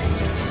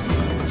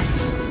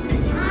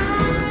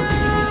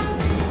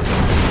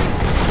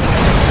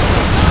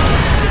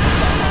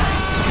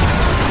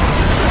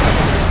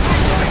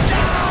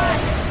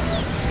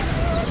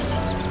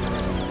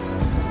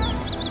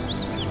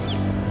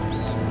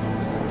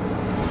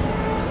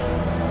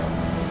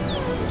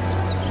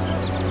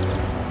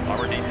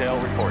 Armor detail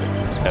reporting.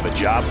 Have a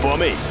job for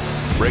me?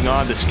 Bring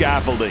on the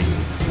scaffolding.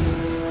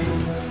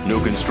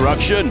 New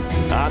construction?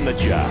 On the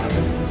job.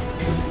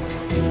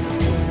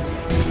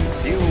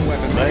 Fuel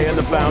weapon Laying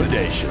the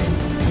foundation.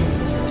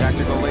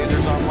 Tactical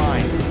lasers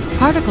online.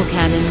 Particle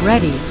cannon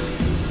ready.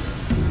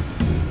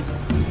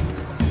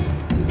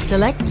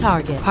 Select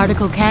target.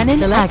 Particle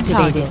cannon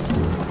activated.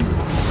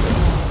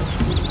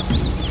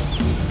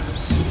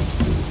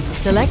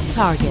 Select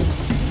target.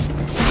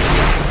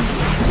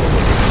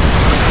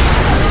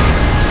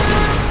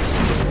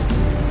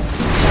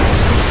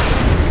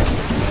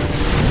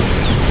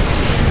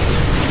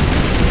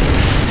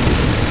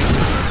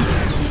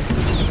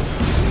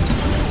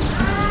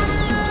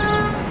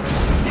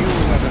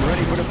 Fuel weapon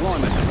ready for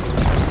deployment.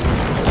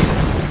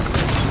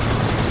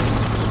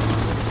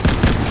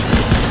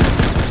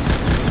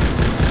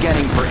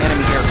 Scanning for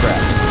enemy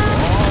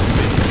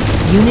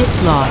aircraft.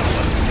 Unit lost.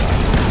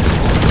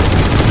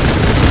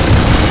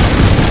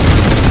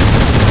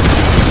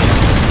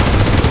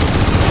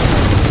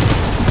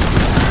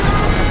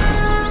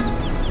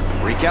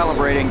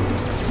 Recalibrating.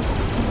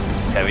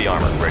 Heavy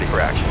armor, ready for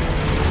action.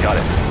 Got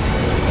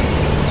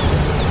it.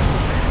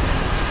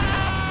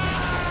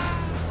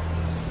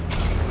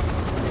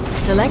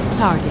 Select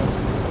target.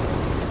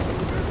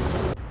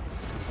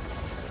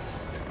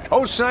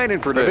 Post signing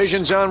for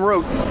divisions en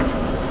route.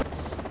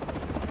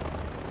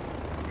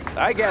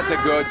 I got the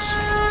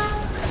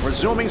goods.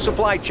 Resuming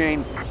supply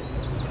chain.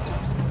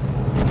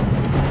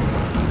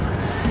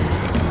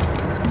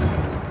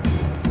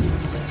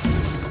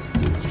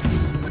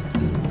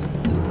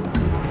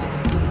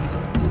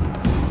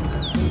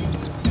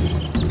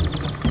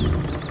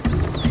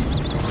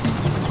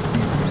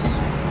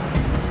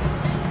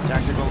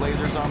 Tactical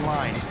lasers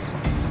online.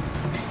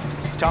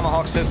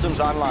 Tomahawk systems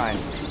online.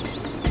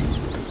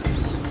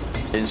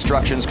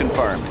 Instructions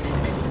confirmed.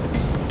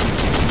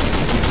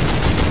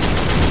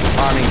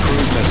 Arming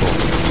cruise missiles.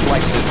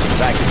 Flight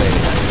systems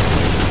activated.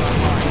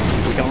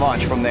 We can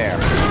launch from there.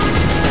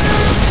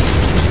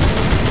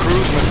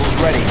 Cruise missiles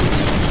ready.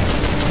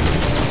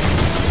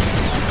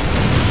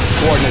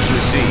 Coordinates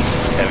received.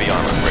 Heavy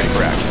armor ready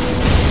for action.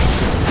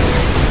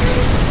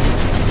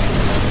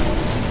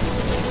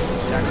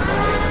 Tactical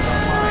lasers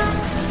online.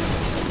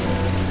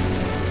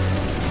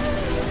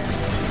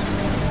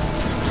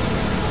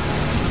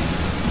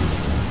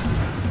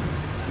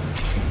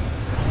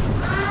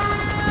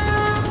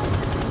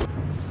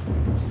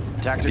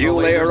 Tactical Fuel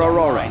layer lasers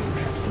Aurora. online.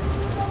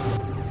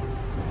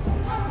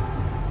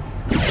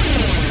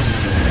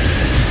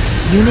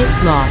 Unit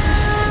lost.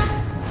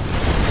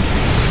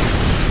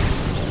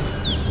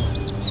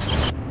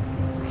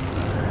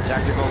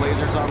 Tactical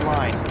lasers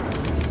online.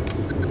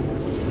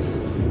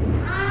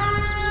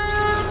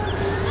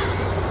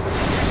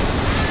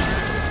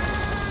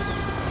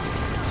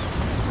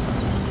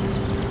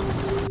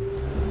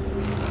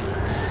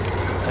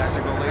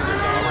 Tactical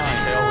lasers Armor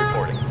online. detail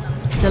reporting.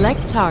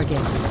 Select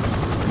target.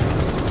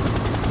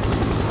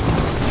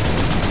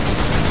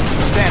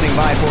 Standing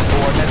by for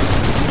coordinates.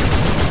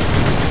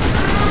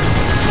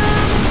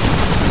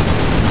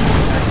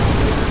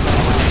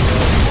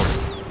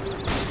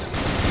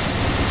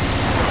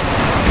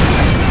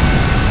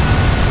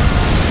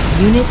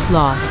 Unit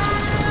lost.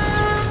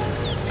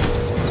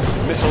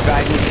 Missile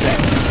guidance set.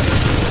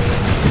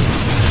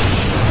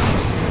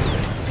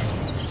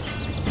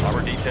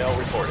 Armor detail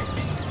reporting.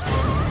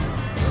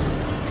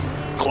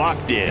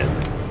 Clocked in.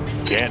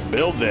 Can't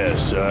build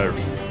this, sir.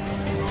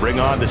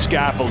 Bring on the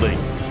scaffolding.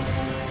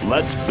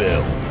 Let's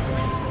build.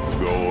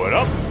 Going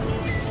up.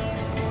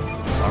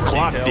 Armor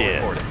Clocked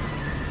detail in.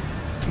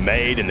 reporting.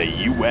 Made in the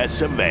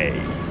US of A.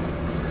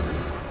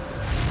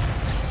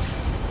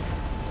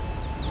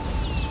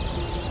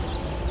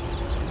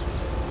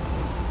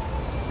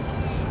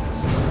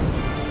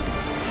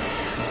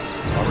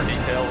 Armor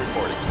detail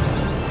reporting.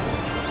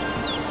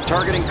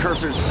 Targeting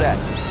cursors set.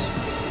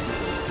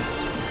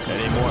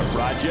 Any more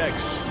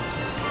projects?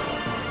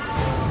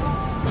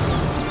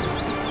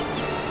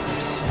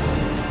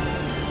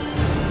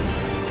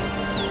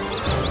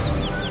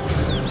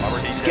 Armor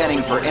detail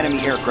Scanning for reporting. enemy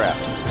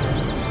aircraft.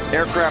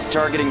 Aircraft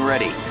targeting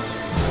ready.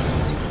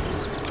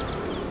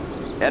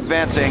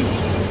 Advancing.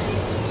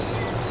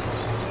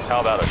 How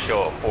about a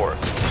show of force?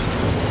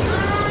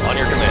 On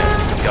your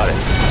command. Got it.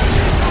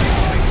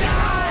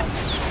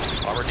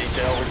 Armor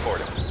detail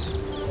reporting.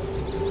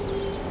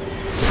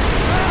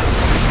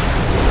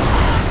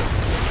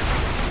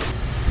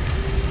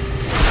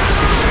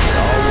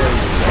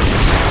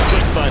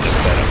 Let's find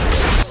a better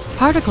place.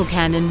 Particle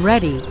cannon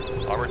ready.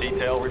 Armor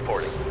detail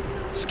reporting.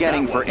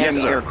 Scanning for Yes,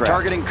 enemy sir. aircraft.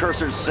 Targeting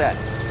cursors set.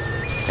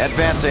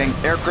 Advancing.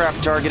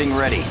 Aircraft targeting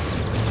ready.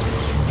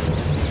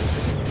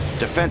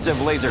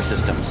 Defensive laser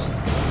systems.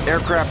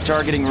 Aircraft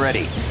targeting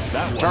ready.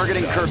 That one's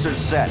Targeting done. cursors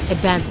set.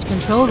 Advanced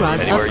control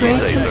rods Anywhere you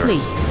upgrade say, sir.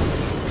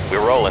 complete.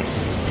 We're rolling.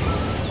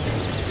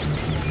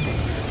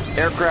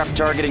 Aircraft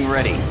targeting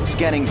ready.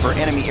 Scanning for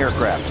enemy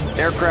aircraft.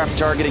 Aircraft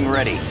targeting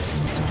ready.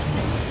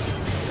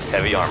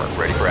 Heavy armor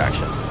ready for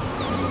action.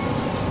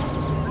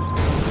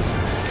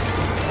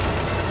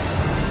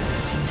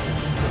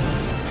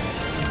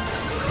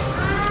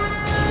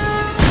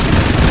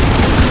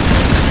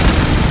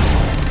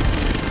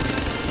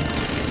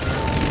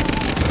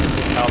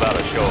 How about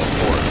a show of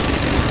force?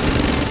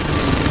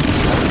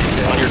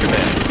 On your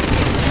command.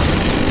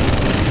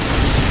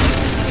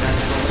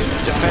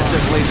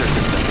 Defensive laser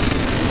systems.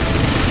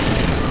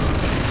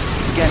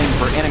 Scanning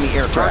for enemy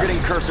aircraft. Targeting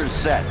cursors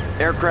set.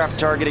 Aircraft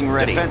targeting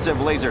ready.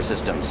 Defensive laser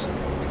systems.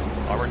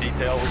 Armor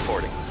detail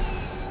reporting.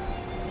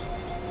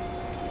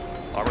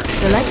 Armor detail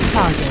Select reporting.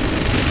 target.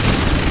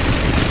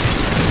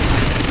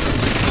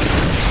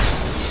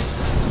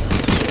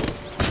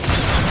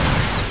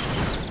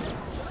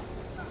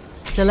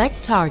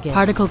 Select target.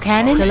 Particle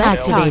cannon Select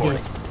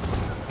activated. target.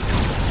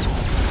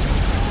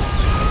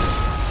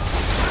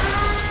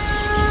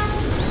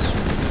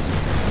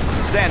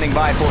 Standing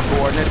by for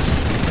coordinates.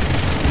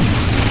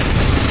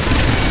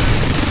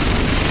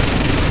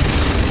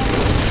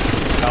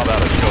 How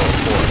about a show of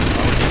force?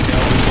 Armor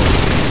detail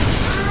reporting.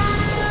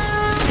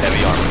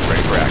 Heavy armor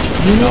ready for action.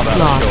 Unit How about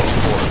lost. a show of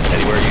force?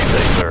 Anywhere you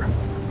say, sir.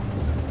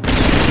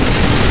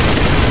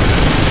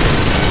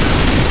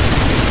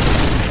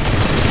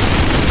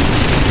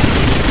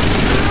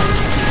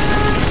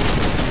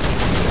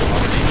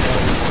 Armor detail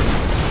reporting.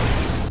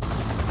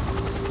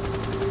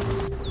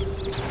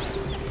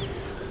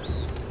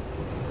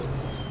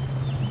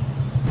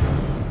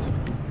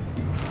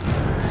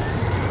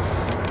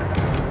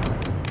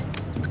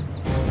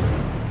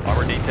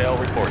 detail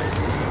reporting.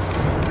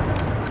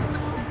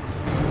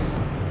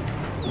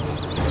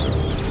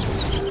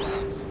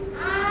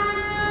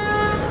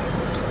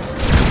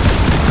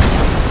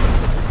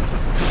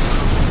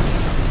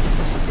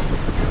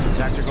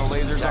 Tactical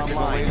lasers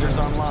online. Lasers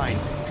online.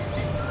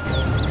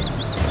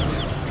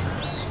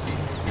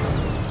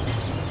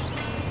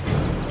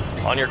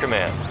 On your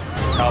command.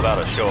 How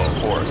about a show of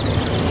force?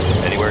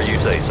 Anywhere you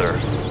say, sir.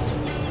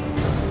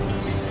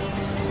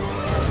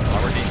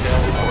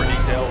 Our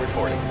detail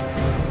reporting.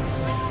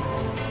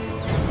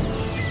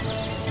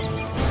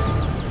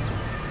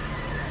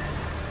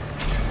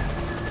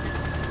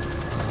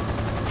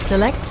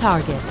 Select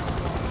target.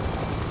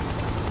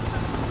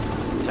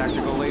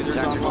 Tactical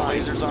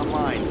lasers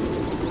online.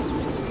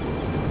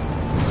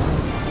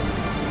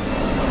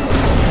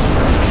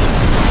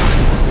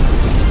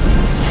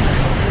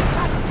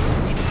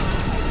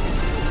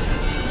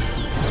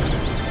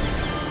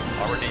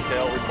 Our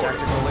detail reporting.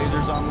 Tactical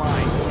lasers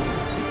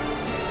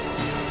online.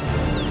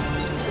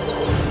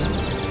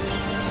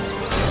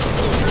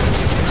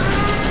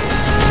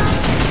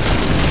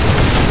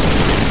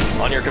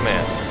 On your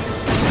command.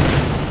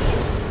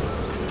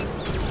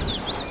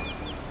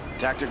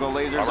 Tactical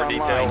lasers Our online.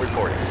 detail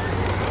reporting.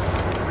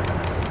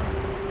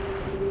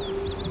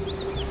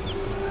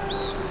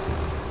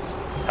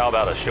 How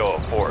about a show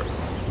of force?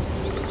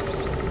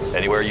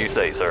 Anywhere you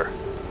say, sir.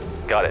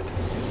 Got it.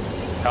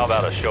 How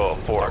about a show of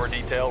force? Our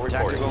detail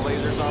reporting. Tactical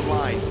lasers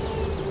online.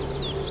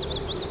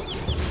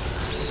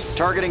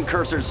 Targeting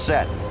cursors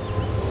set.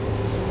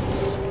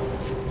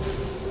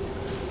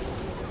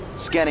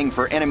 Scanning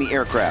for enemy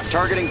aircraft.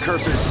 Targeting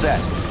cursors set.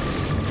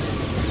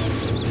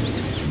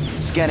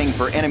 Scanning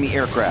for enemy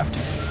aircraft.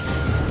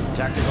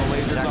 Tactical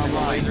lasers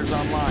online. Lasers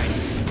online.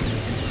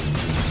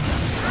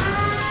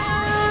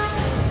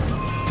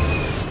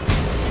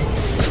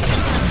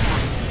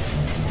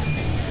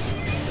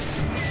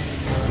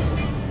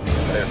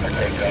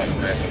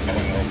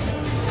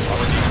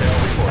 Our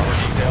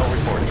detail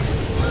reporting.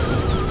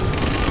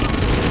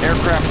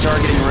 Aircraft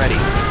targeting ready.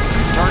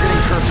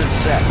 Targeting cursors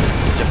set.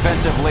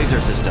 Defensive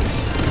laser systems.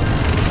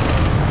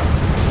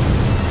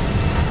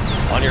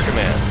 On your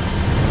command.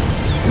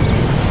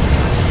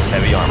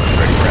 Heavy armor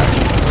ready for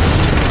action.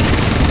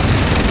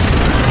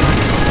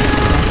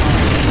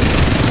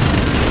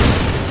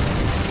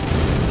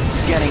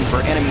 Scanning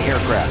for enemy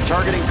aircraft.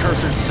 Targeting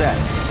cursors set.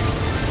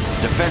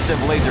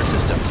 Defensive laser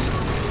systems.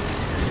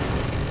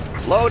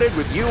 Loaded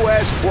with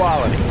U.S.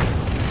 quality.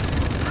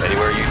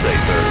 Anywhere you say,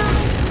 sir.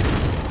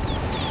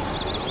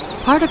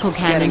 Particle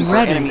Scanning cannon for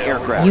ready. enemy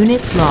aircraft.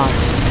 Unit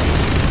lost.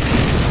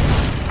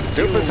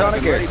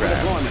 Supersonic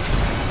aircraft.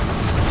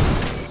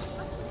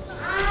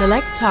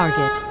 Select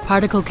target.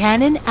 Particle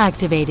cannon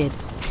activated.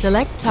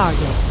 Select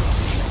target.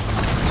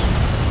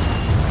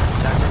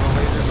 Tactical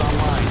lasers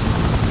online.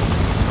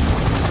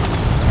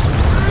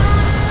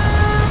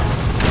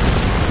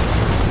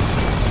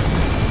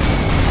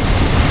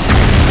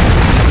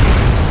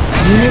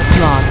 Unit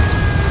lost.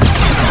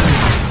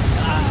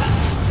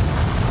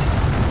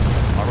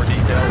 Armor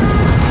detail.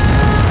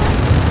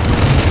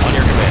 On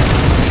your command.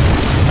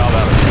 How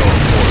about a show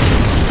of force?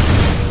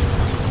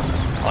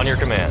 On your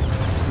command.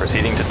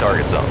 Proceeding to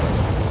target zone.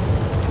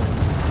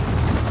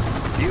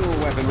 Fuel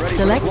weapon ready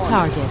Select for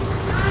deployment. target.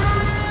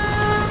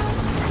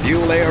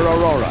 Fuel layer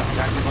Aurora.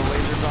 Tactical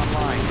lasers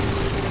online.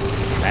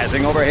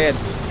 Passing overhead.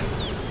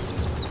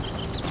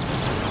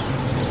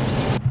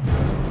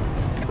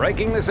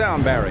 Breaking the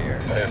sound barrier.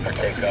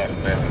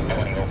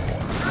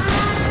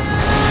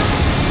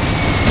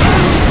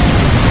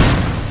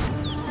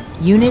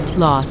 Unit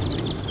lost.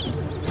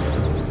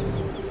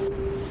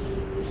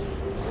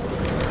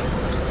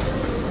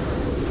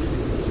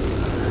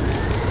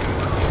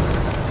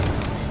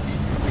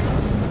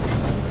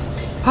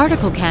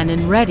 Particle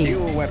cannon ready.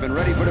 Fuel weapon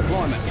ready for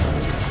deployment.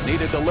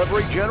 Need a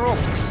delivery, General?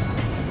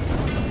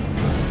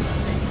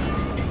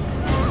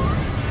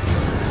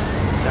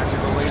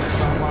 Tactical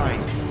lasers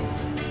online.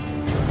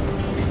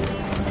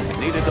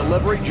 Need a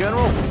delivery,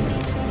 General?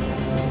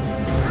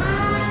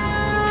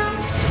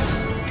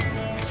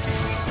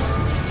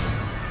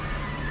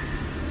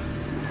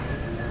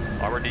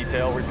 Armor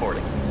detail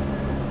reporting.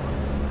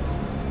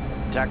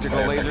 Tactical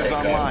lasers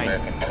online.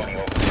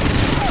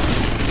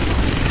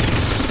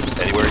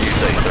 Anywhere you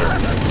say, sir.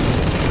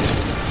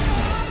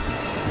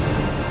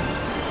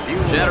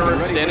 Fuel Generator weapon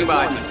ready standing for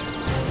by.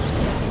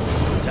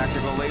 deployment.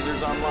 Tactical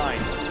lasers online.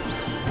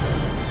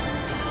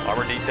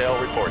 Armor detail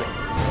reporting.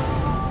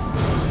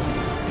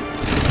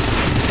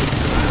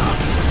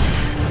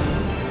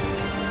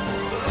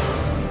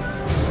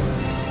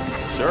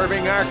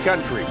 Serving our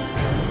country.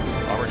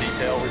 Armor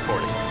detail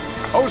reporting.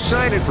 Oh,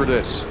 signing for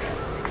this.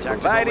 Tactical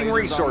Providing lasers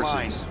resources.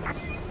 online.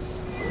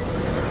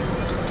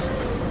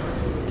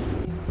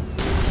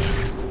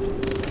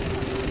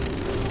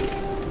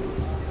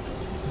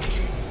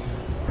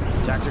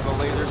 Tactical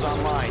lasers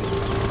online.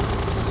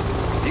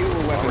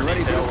 Fuel weapon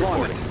ready for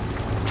deployment.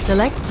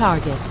 Select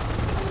target.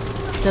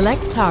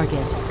 Select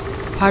target.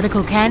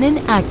 Particle cannon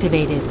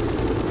activated.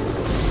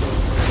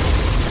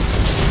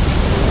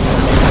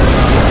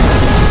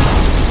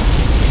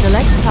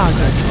 Select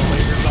target.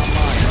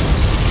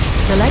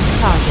 Select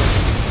target.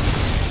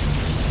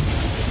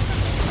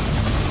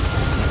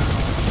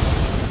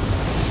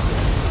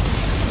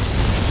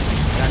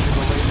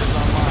 Tactical lasers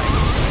online.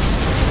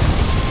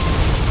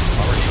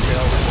 Our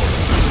detail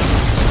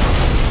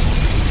reporting.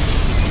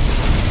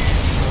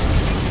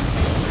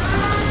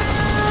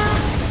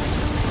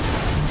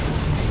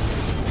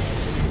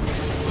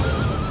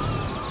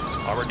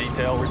 Our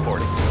detail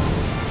reporting.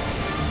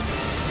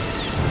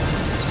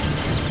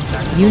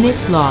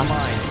 Unit lost.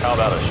 How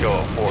about a show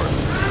of force?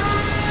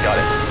 Got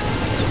it.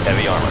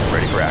 Heavy armor,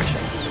 ready for action.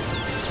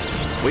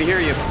 We hear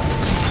you.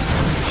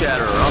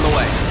 Chatterer on the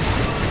way.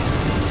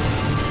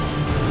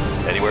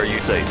 Anywhere you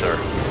say, sir.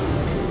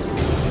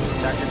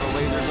 Tactical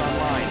lasers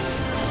online.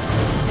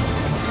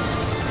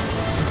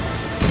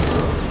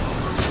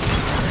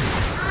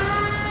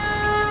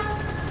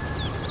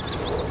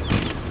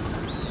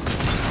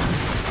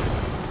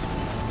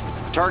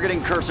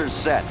 Targeting cursors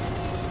set.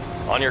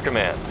 On your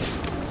command.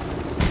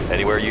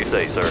 Anywhere you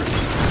say, sir.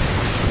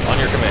 On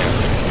your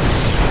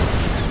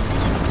command.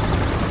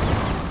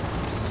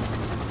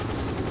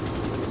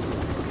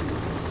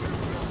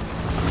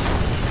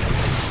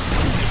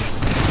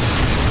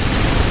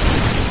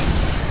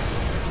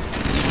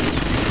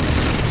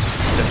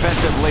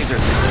 Defensive laser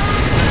system.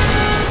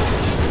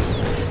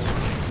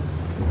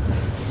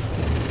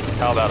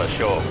 How about a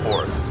show of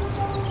force?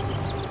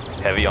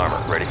 Heavy armor,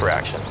 ready for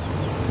action.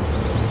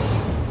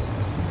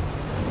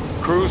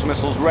 Cruise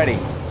missiles ready.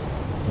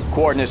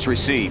 Coordinates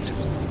received.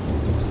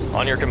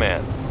 On your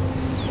command.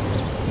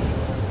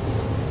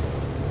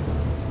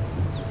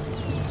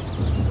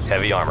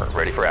 Heavy armor,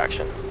 ready for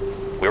action.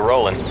 We're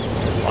rolling.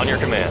 On your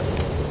command.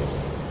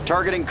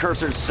 Targeting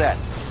cursors set.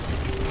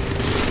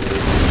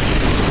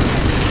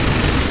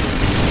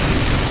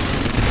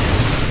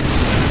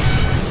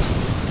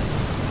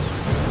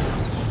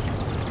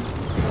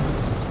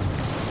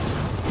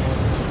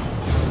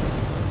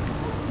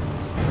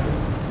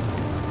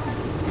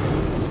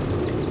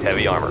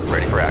 Heavy armor,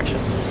 ready for action.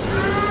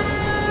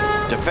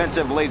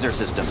 Defensive laser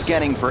system.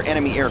 Scanning for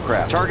enemy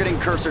aircraft. Targeting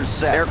cursors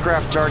set.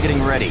 Aircraft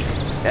targeting ready.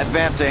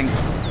 Advancing.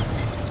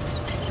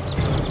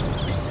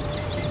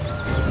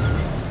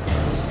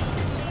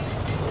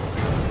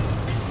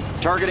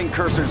 Targeting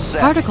cursors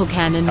set. Particle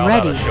cannon How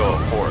ready. about a show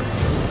of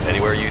force?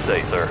 Anywhere you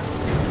say, sir.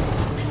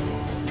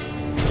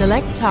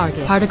 Select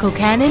target. Particle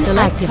cannon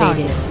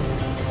activated.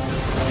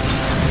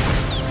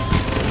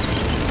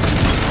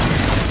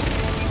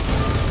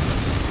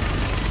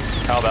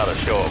 How about a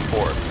show of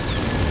force?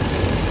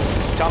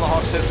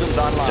 Tomahawk systems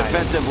online.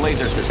 Defensive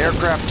laser systems.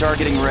 Aircraft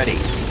targeting ready.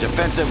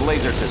 Defensive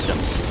laser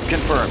systems.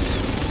 Confirmed.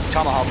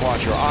 Tomahawk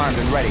launcher armed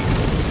and ready.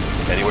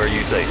 Anywhere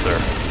you say, sir.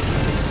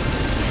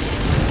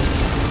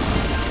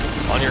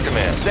 On your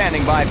command.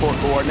 Standing by for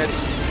coordinates.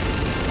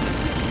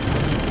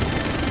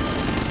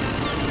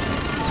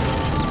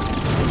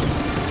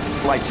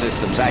 Flight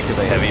systems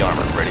activated. Heavy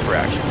armor, ready for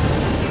action.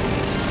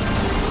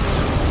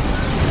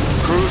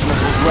 Cruise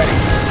missiles ready.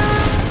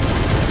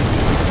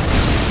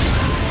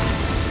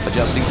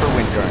 Adjusting for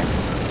wind current.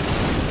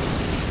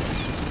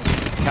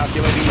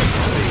 Calculating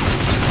missile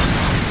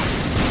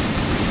speed.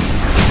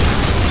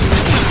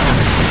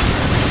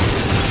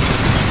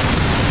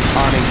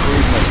 Arming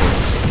cruise missiles.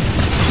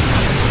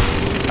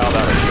 How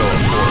about a show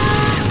of force?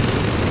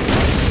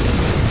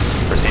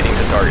 Proceeding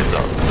to target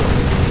zone.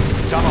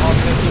 Tomahawk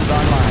systems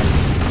online.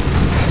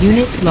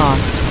 Unit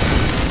lost.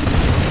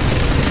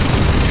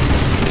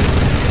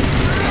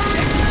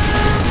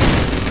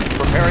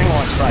 Preparing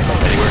launch cycle.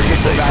 Anywhere you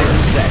say,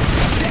 Guidance sir. set.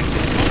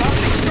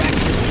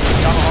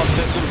 Tomahawk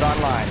systems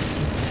online.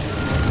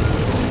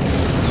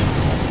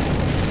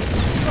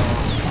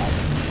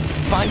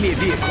 Find me a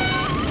vehicle.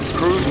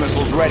 Cruise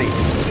missiles ready.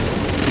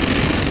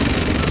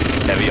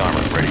 Heavy armor,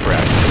 ready for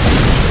action.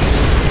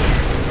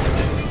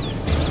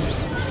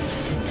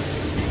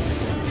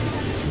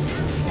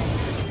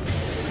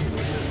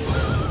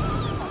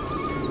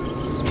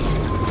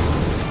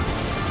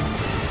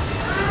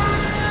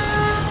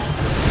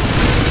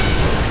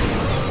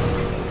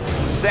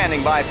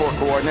 Standing by for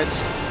coordinates.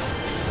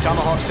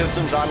 Tomahawk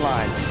systems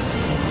online.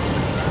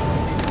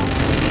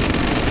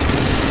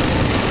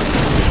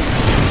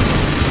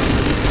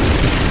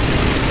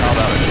 How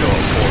about a show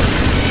of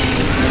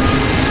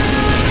force?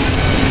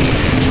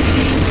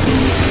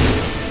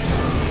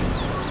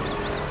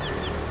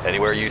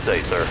 Anywhere you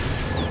say, sir.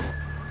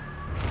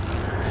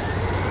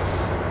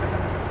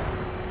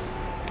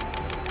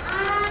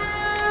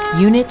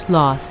 Unit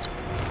lost.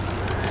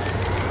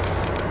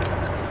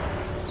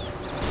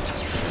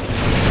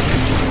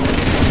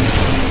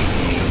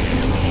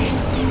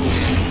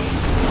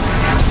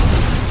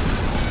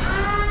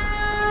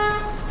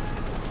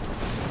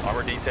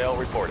 Armor detail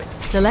reporting.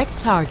 Select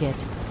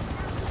target.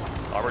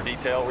 Armor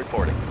detail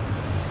reporting.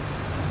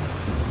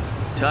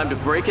 Time to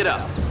break it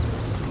up.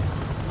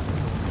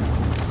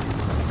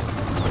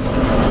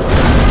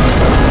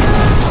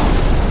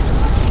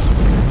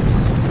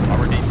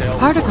 Armor detail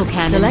Particle reporting.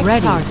 cannon Select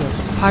ready. target.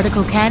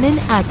 Particle cannon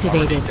Armor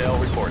activated. detail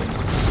reporting.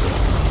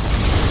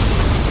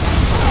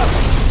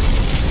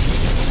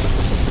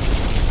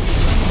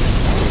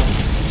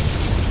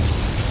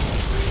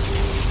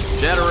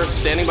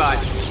 Standing by.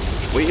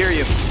 We hear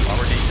you.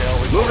 Armor detail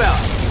reporting. Move out.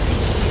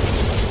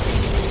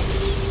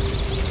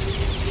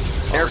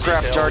 Armor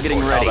Aircraft detail targeting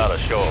reporting. ready. How about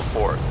a show of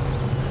force?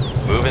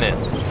 Moving in.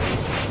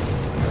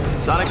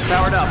 Sonic's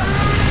powered up.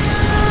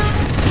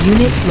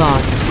 Unit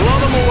lost. Blow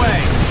them away.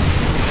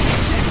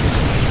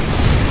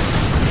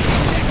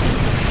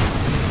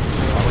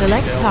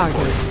 Select detail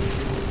target.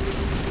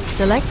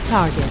 Select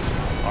target.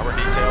 Armor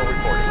detail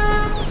reporting.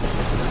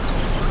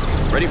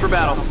 Ready for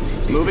battle.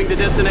 Moving to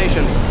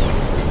destination.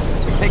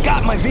 They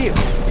got my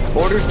vehicle.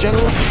 Orders,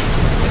 General?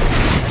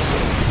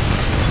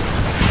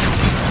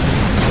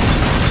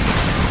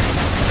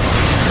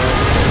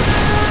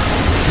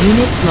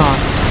 Unit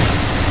lost.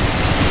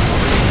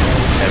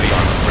 Heavy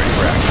armor ready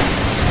for action.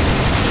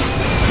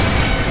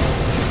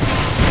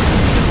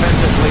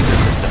 Defensive laser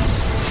systems.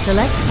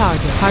 Select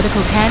target.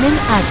 Particle cannon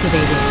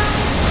activated.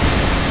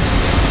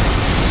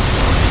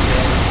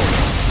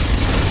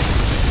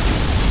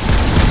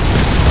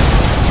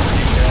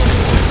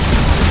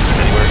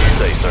 Anywhere you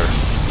say, sir.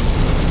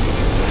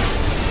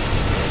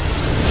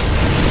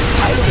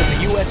 Pilot of the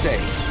USA.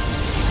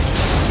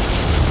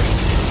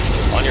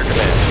 On your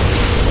command.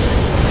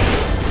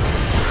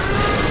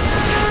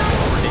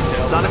 Armor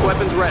detail. Sonic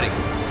weapons ready.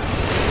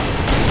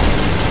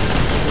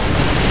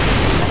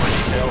 Armor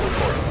detail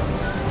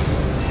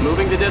reporting.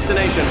 Moving to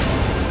destination.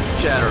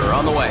 Shatterer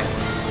on the way.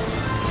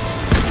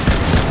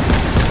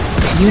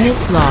 Unit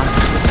lost.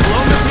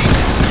 Blown to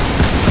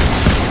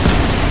pieces.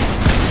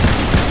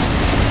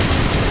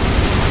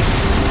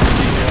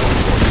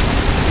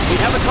 We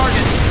have a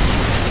target.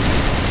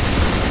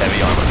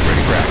 Heavy armor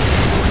ready for action.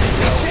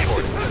 Detail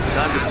reporting.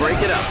 Time to break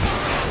it up.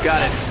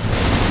 Got it.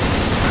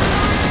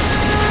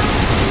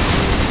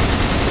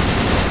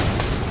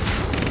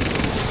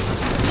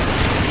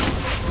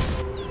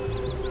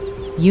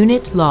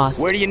 Unit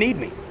lost. Where do you need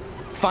me?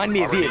 Find me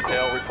a Armor vehicle.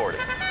 detail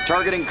reporting.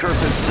 Targeting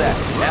cursor set.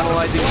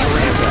 Analyzing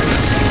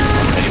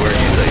parameters. Anywhere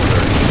you say,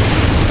 sir.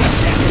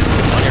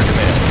 On your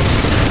command.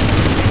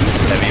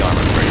 Heavy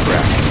armor ready for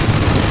action.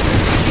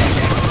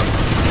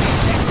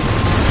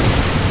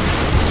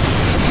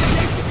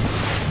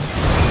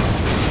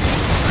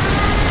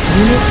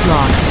 Unit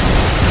lost.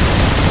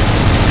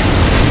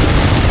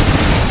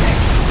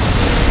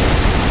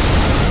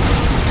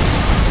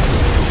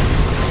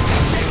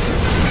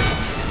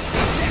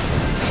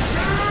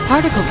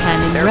 Particle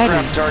cannon ready.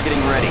 Aircraft targeting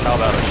ready. How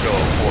about a show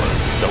of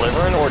force?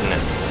 Delivering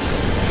ordnance.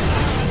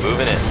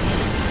 Moving in.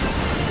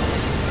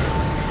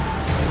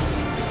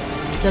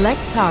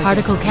 Select target.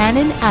 Particle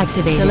cannon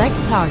activated. Select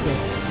target.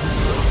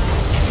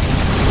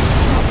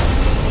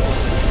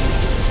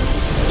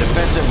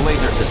 Defensive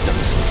laser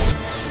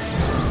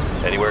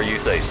systems. Anywhere you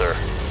say, sir.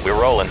 We're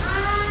rolling.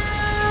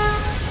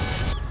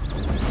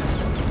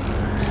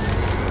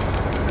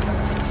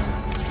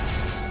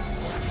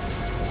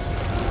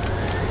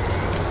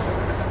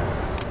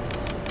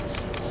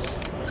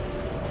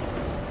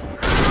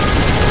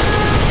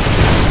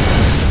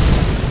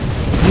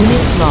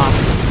 Unit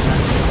lost.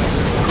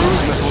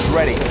 Cruise missiles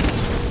ready.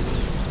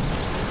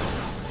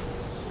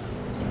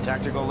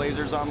 Tactical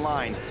lasers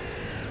online.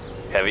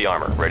 Heavy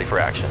armor ready for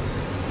action.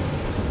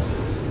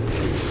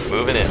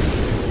 Moving in.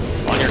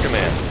 On your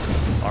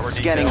command. Armor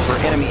Scanning detail.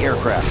 for enemy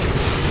aircraft.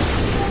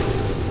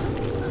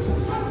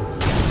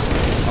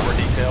 Armor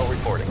detail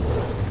reporting.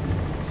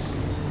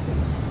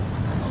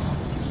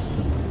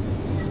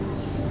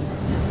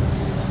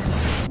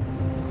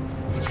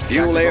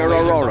 Fuel layer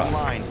Aurora.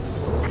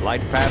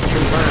 Light path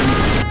confirmed.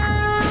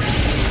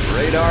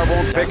 Radar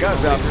won't pick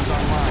us up.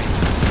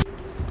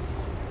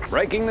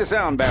 Breaking the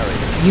sound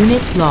barrier.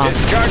 Unit lost.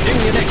 Discharging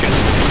munitions.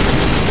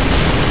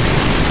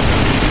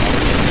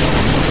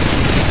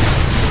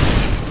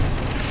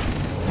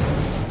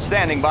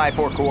 Standing by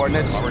for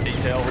coordinates. Armor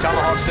detail reporting.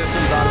 Tomahawk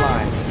systems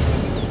online.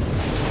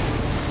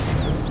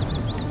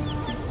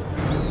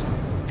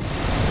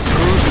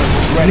 Cruise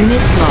missiles ready.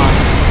 Unit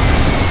lost.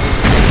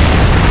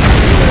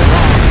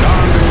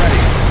 Armed and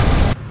ready.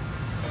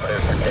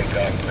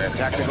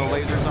 Tactical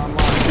lasers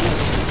online.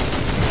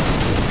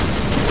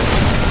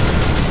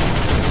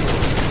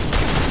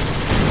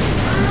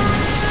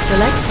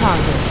 Select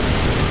target.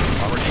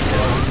 Armor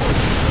detail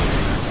reporting.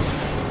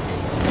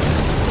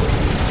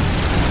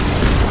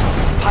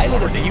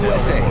 Pilot of the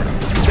USA.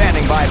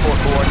 Standing by for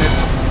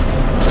coordinates.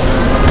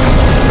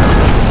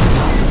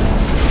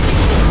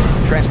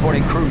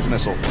 Transporting cruise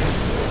missile.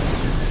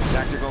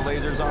 Tactical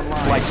lasers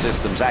online. Flight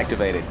systems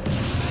activated.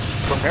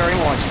 Preparing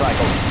launch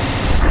cycle.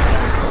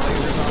 Tactical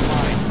lasers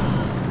online.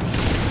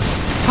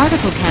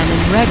 Particle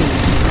cannon ready.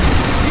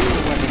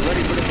 Fuel weapon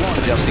ready for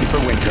deployment. Adjusting for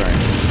wind current.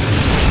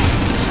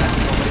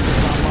 Tactical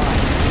lasers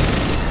online.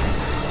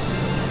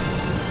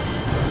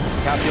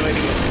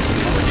 Calculating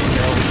Armor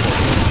detail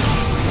reporting.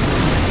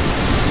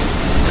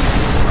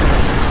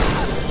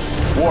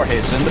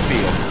 warheads in the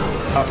field.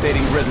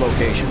 Updating grid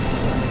location.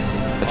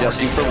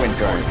 Adjusting for wind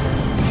current.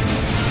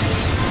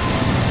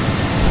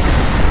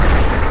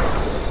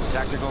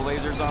 Tactical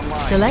lasers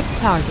online. Select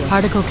target.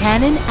 Particle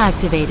cannon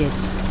activated.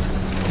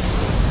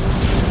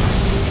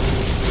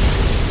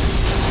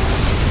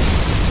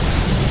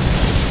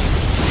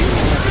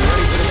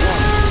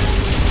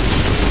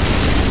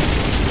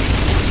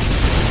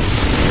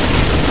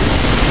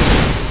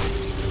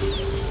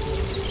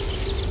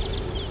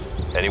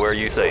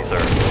 say,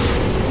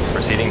 sir.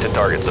 Proceeding to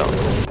target zone.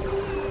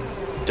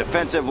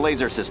 Defensive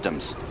laser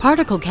systems.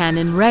 Particle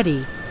cannon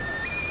ready.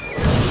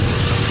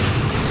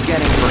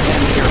 Scanning for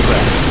enemy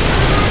aircraft.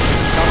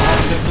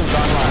 Tomahawk systems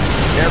online.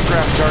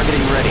 Aircraft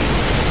targeting ready.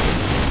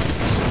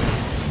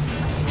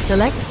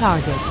 Select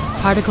target.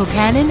 Particle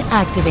cannon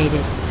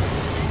activated.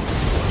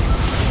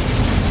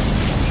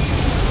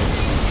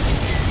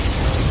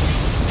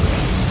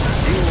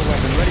 Fuel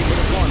weapon ready for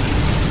deployment.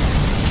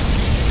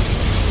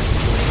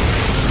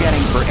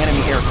 Scanning for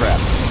enemy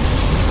aircraft.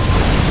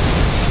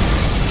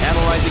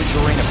 Analyzing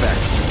terrain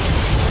effects.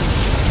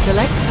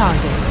 Select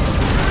target.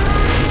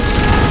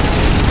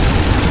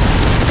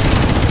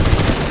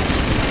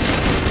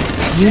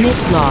 Unit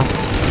lost.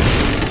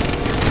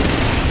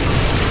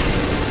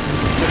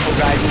 Missile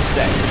guidance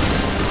set.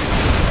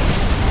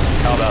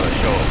 How about a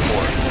show of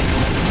force?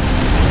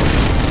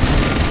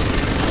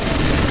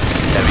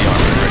 Heavy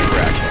armor ready for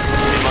action.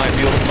 In my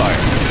field of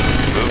fire.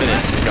 Moving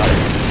in. Got it.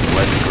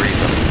 Let's grease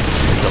them.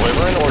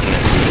 Delivering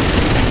ordnance.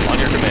 On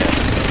your command.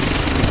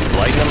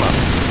 Lighten them up.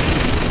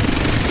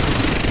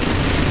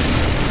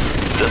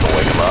 This'll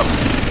wake them up.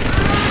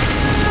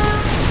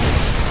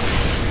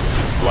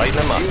 Lighten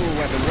them up. Fuel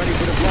weapon ready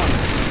for deployment.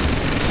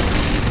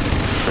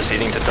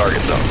 Proceeding to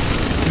target zone.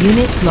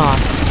 Unit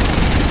lost.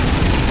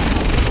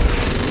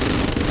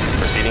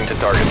 Proceeding to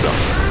target zone.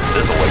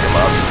 This'll wake them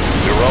up.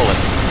 We're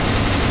rolling.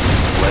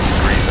 Let's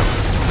grease them.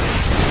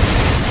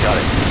 Got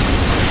it.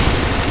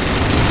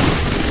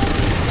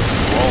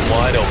 Blow 'em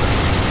wide open.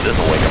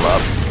 This'll wake them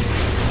up.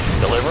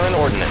 Delivering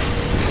ordnance.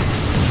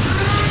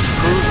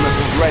 Cruise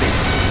missiles ready.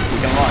 We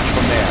can launch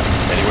from there.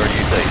 Anywhere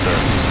you say, sir.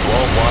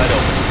 Blow 'em wide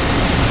open.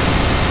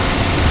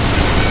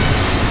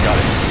 Got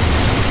it.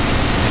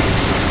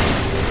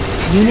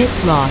 Unit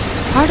lost.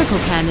 Particle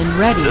cannon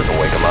ready. This'll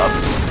wake them up.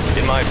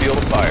 In my field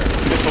of fire.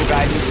 Missile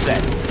guidance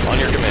set. On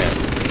your command.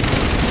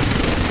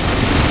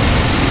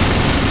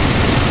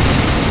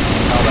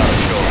 How about a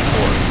show of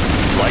force?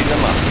 Lighten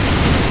them up.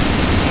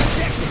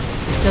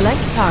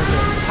 Select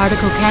target.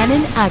 Particle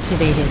cannon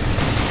activated.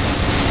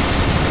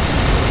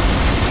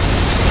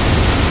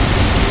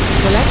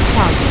 Select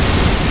target.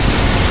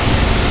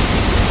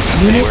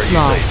 Unit Anywhere you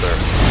lost. say, sir.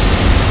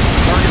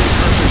 Targeting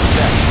cursor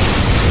set.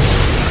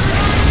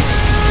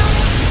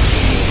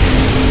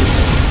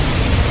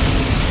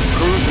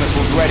 Cruise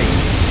missiles ready.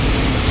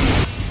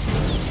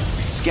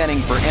 Scanning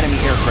for enemy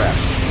aircraft.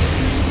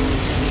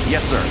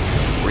 Yes, sir.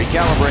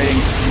 Recalibrating.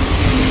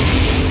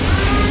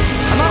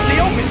 I'm out in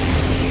the open!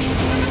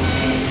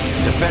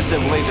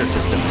 Defensive laser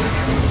systems.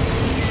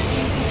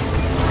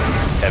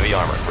 Heavy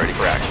armor, ready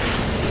for action.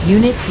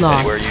 Unit lost.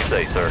 Anywhere you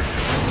say, sir.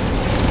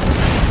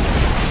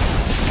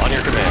 On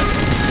your command.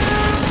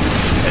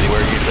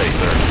 Anywhere you say,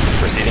 sir.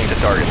 Proceeding to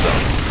target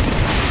zone.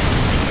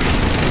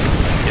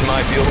 In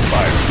my field of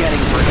fire. Scanning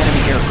for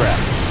enemy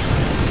aircraft.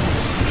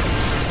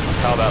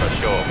 How about a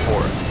show of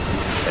force?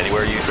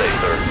 Anywhere you say,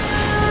 sir.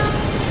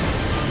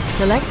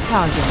 Select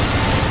target.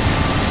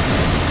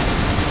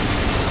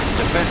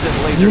 Defensive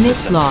laser Unit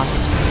systems.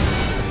 lost.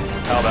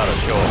 How about a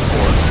show of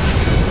force?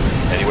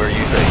 Anywhere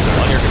you say, sir.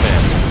 On your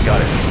command.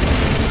 Got it.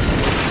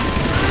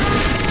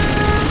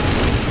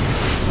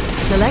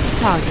 Select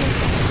target.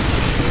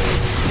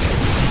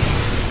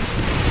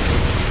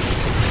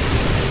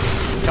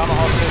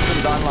 Tomahawk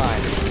systems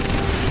online.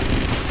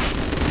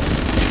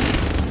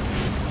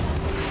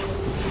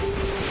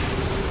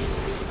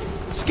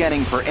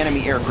 Scanning for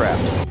enemy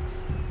aircraft.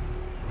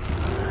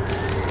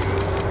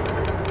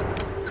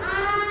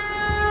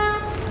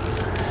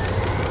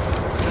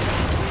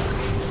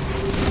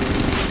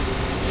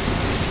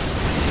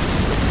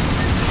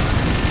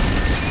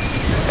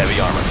 Heavy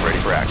armor, ready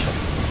for action.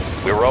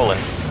 We're rolling.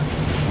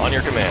 On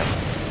your command.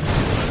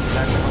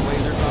 Tactical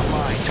lasers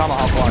online.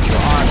 Tomahawk launcher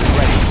armed and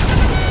ready.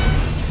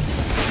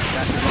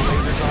 Tactical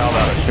lasers How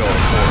online. about a show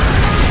of force?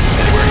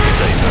 Anywhere you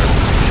say, sir.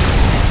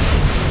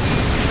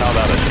 How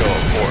about a show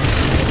of force?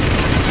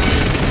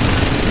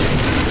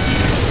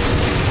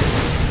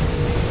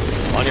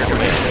 On your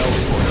command.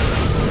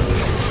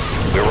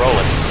 We're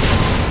rolling.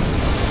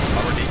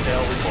 Armor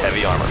detail report.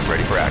 Heavy armor,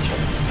 ready for action.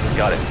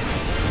 Got it.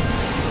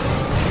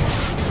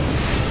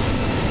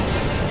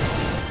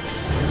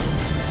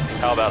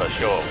 How about a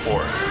show of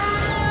force?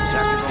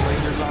 Tactical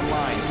lasers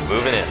online.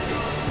 Moving in.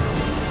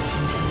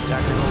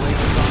 Tactical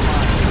lasers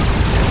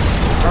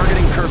online.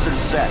 Targeting cursor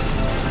set.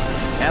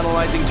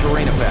 Analyzing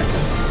terrain effects.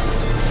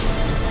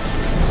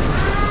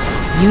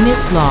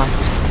 Unit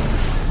lost.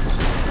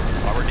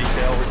 Armor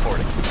detail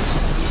reporting.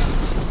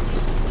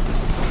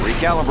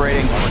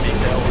 Recalibrating. Armor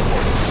detail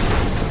reporting.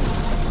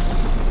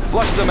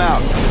 Flush them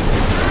out.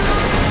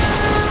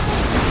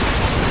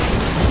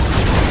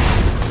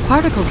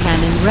 Particle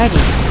cannon ready.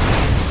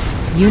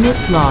 Unit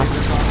lost.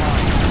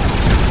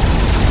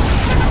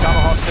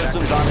 Tomahawk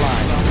systems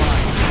online.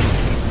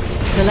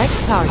 Select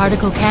target.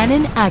 Particle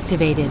cannon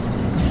activated.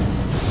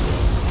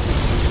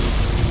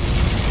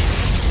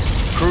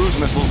 Cruise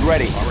missiles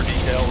ready. Armor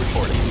detail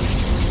reporting.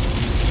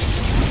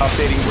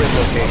 Updating grid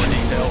Armor location.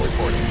 detail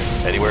reporting.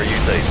 Anywhere you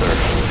say, sir.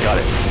 Got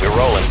it. We're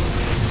rolling.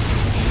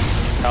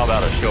 How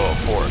about a show of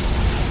force?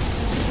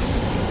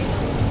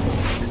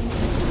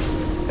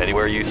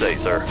 Anywhere you say,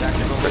 sir.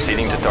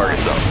 Proceeding to target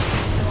zone.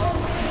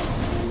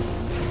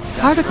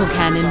 Particle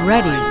cannon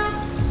ready.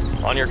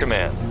 On your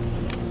command.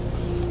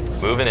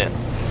 Moving in.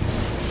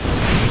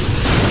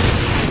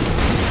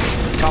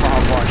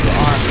 Tomahawk launcher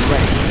armed and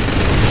ready.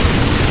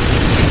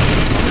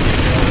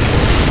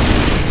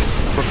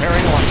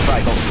 Preparing launch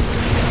cycle.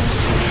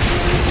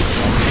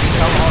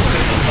 Tomahawk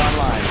systems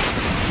online.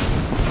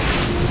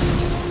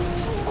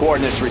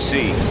 Coordinates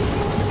received.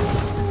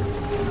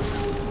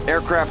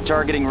 Aircraft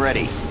targeting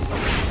ready.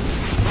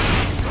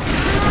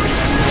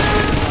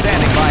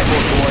 Standing by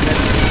for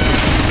coordinates.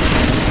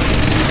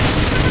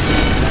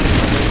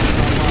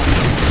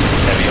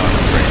 Heavy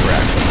armor ready for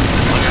action.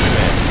 On your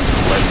command.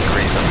 Let's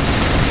grease them.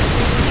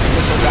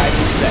 Missile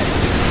guidance set.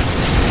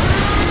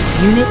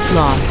 Unit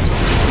lost.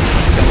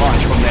 Can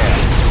launch from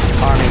there.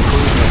 Arming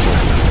cruise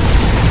missiles.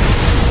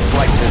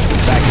 Flight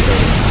systems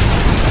activated.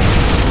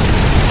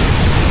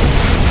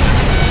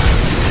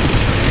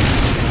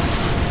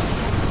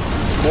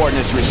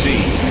 Coordinates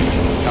received.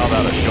 How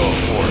about a show of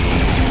force?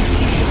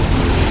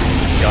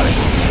 Got it.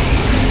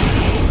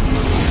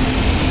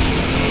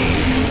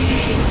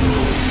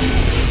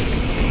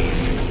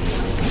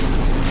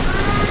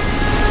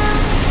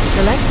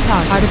 Select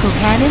target. Particle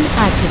cannon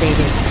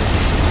activated.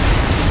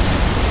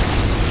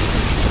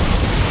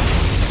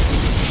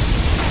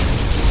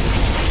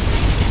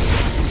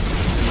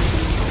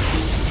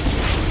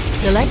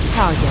 Select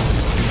target.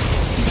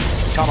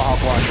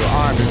 Tomahawk launcher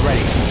armed and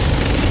ready.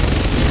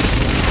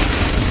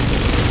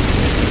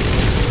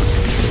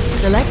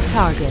 Select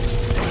target.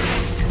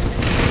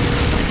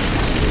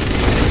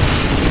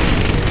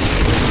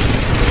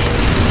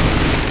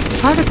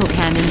 Particle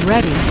cannon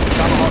ready.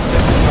 Tomahawk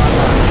systems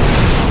online.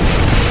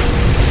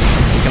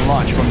 You can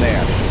launch from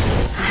there.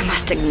 I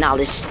must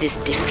acknowledge this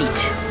defeat.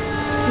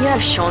 You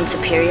have shown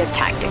superior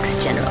tactics,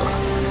 General.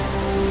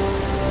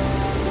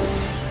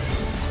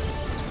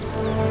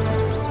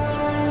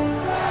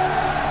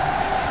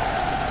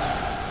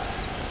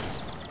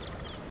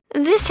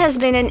 This has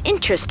been an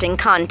interesting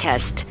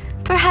contest.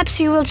 Perhaps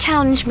you will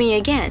challenge me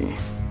again.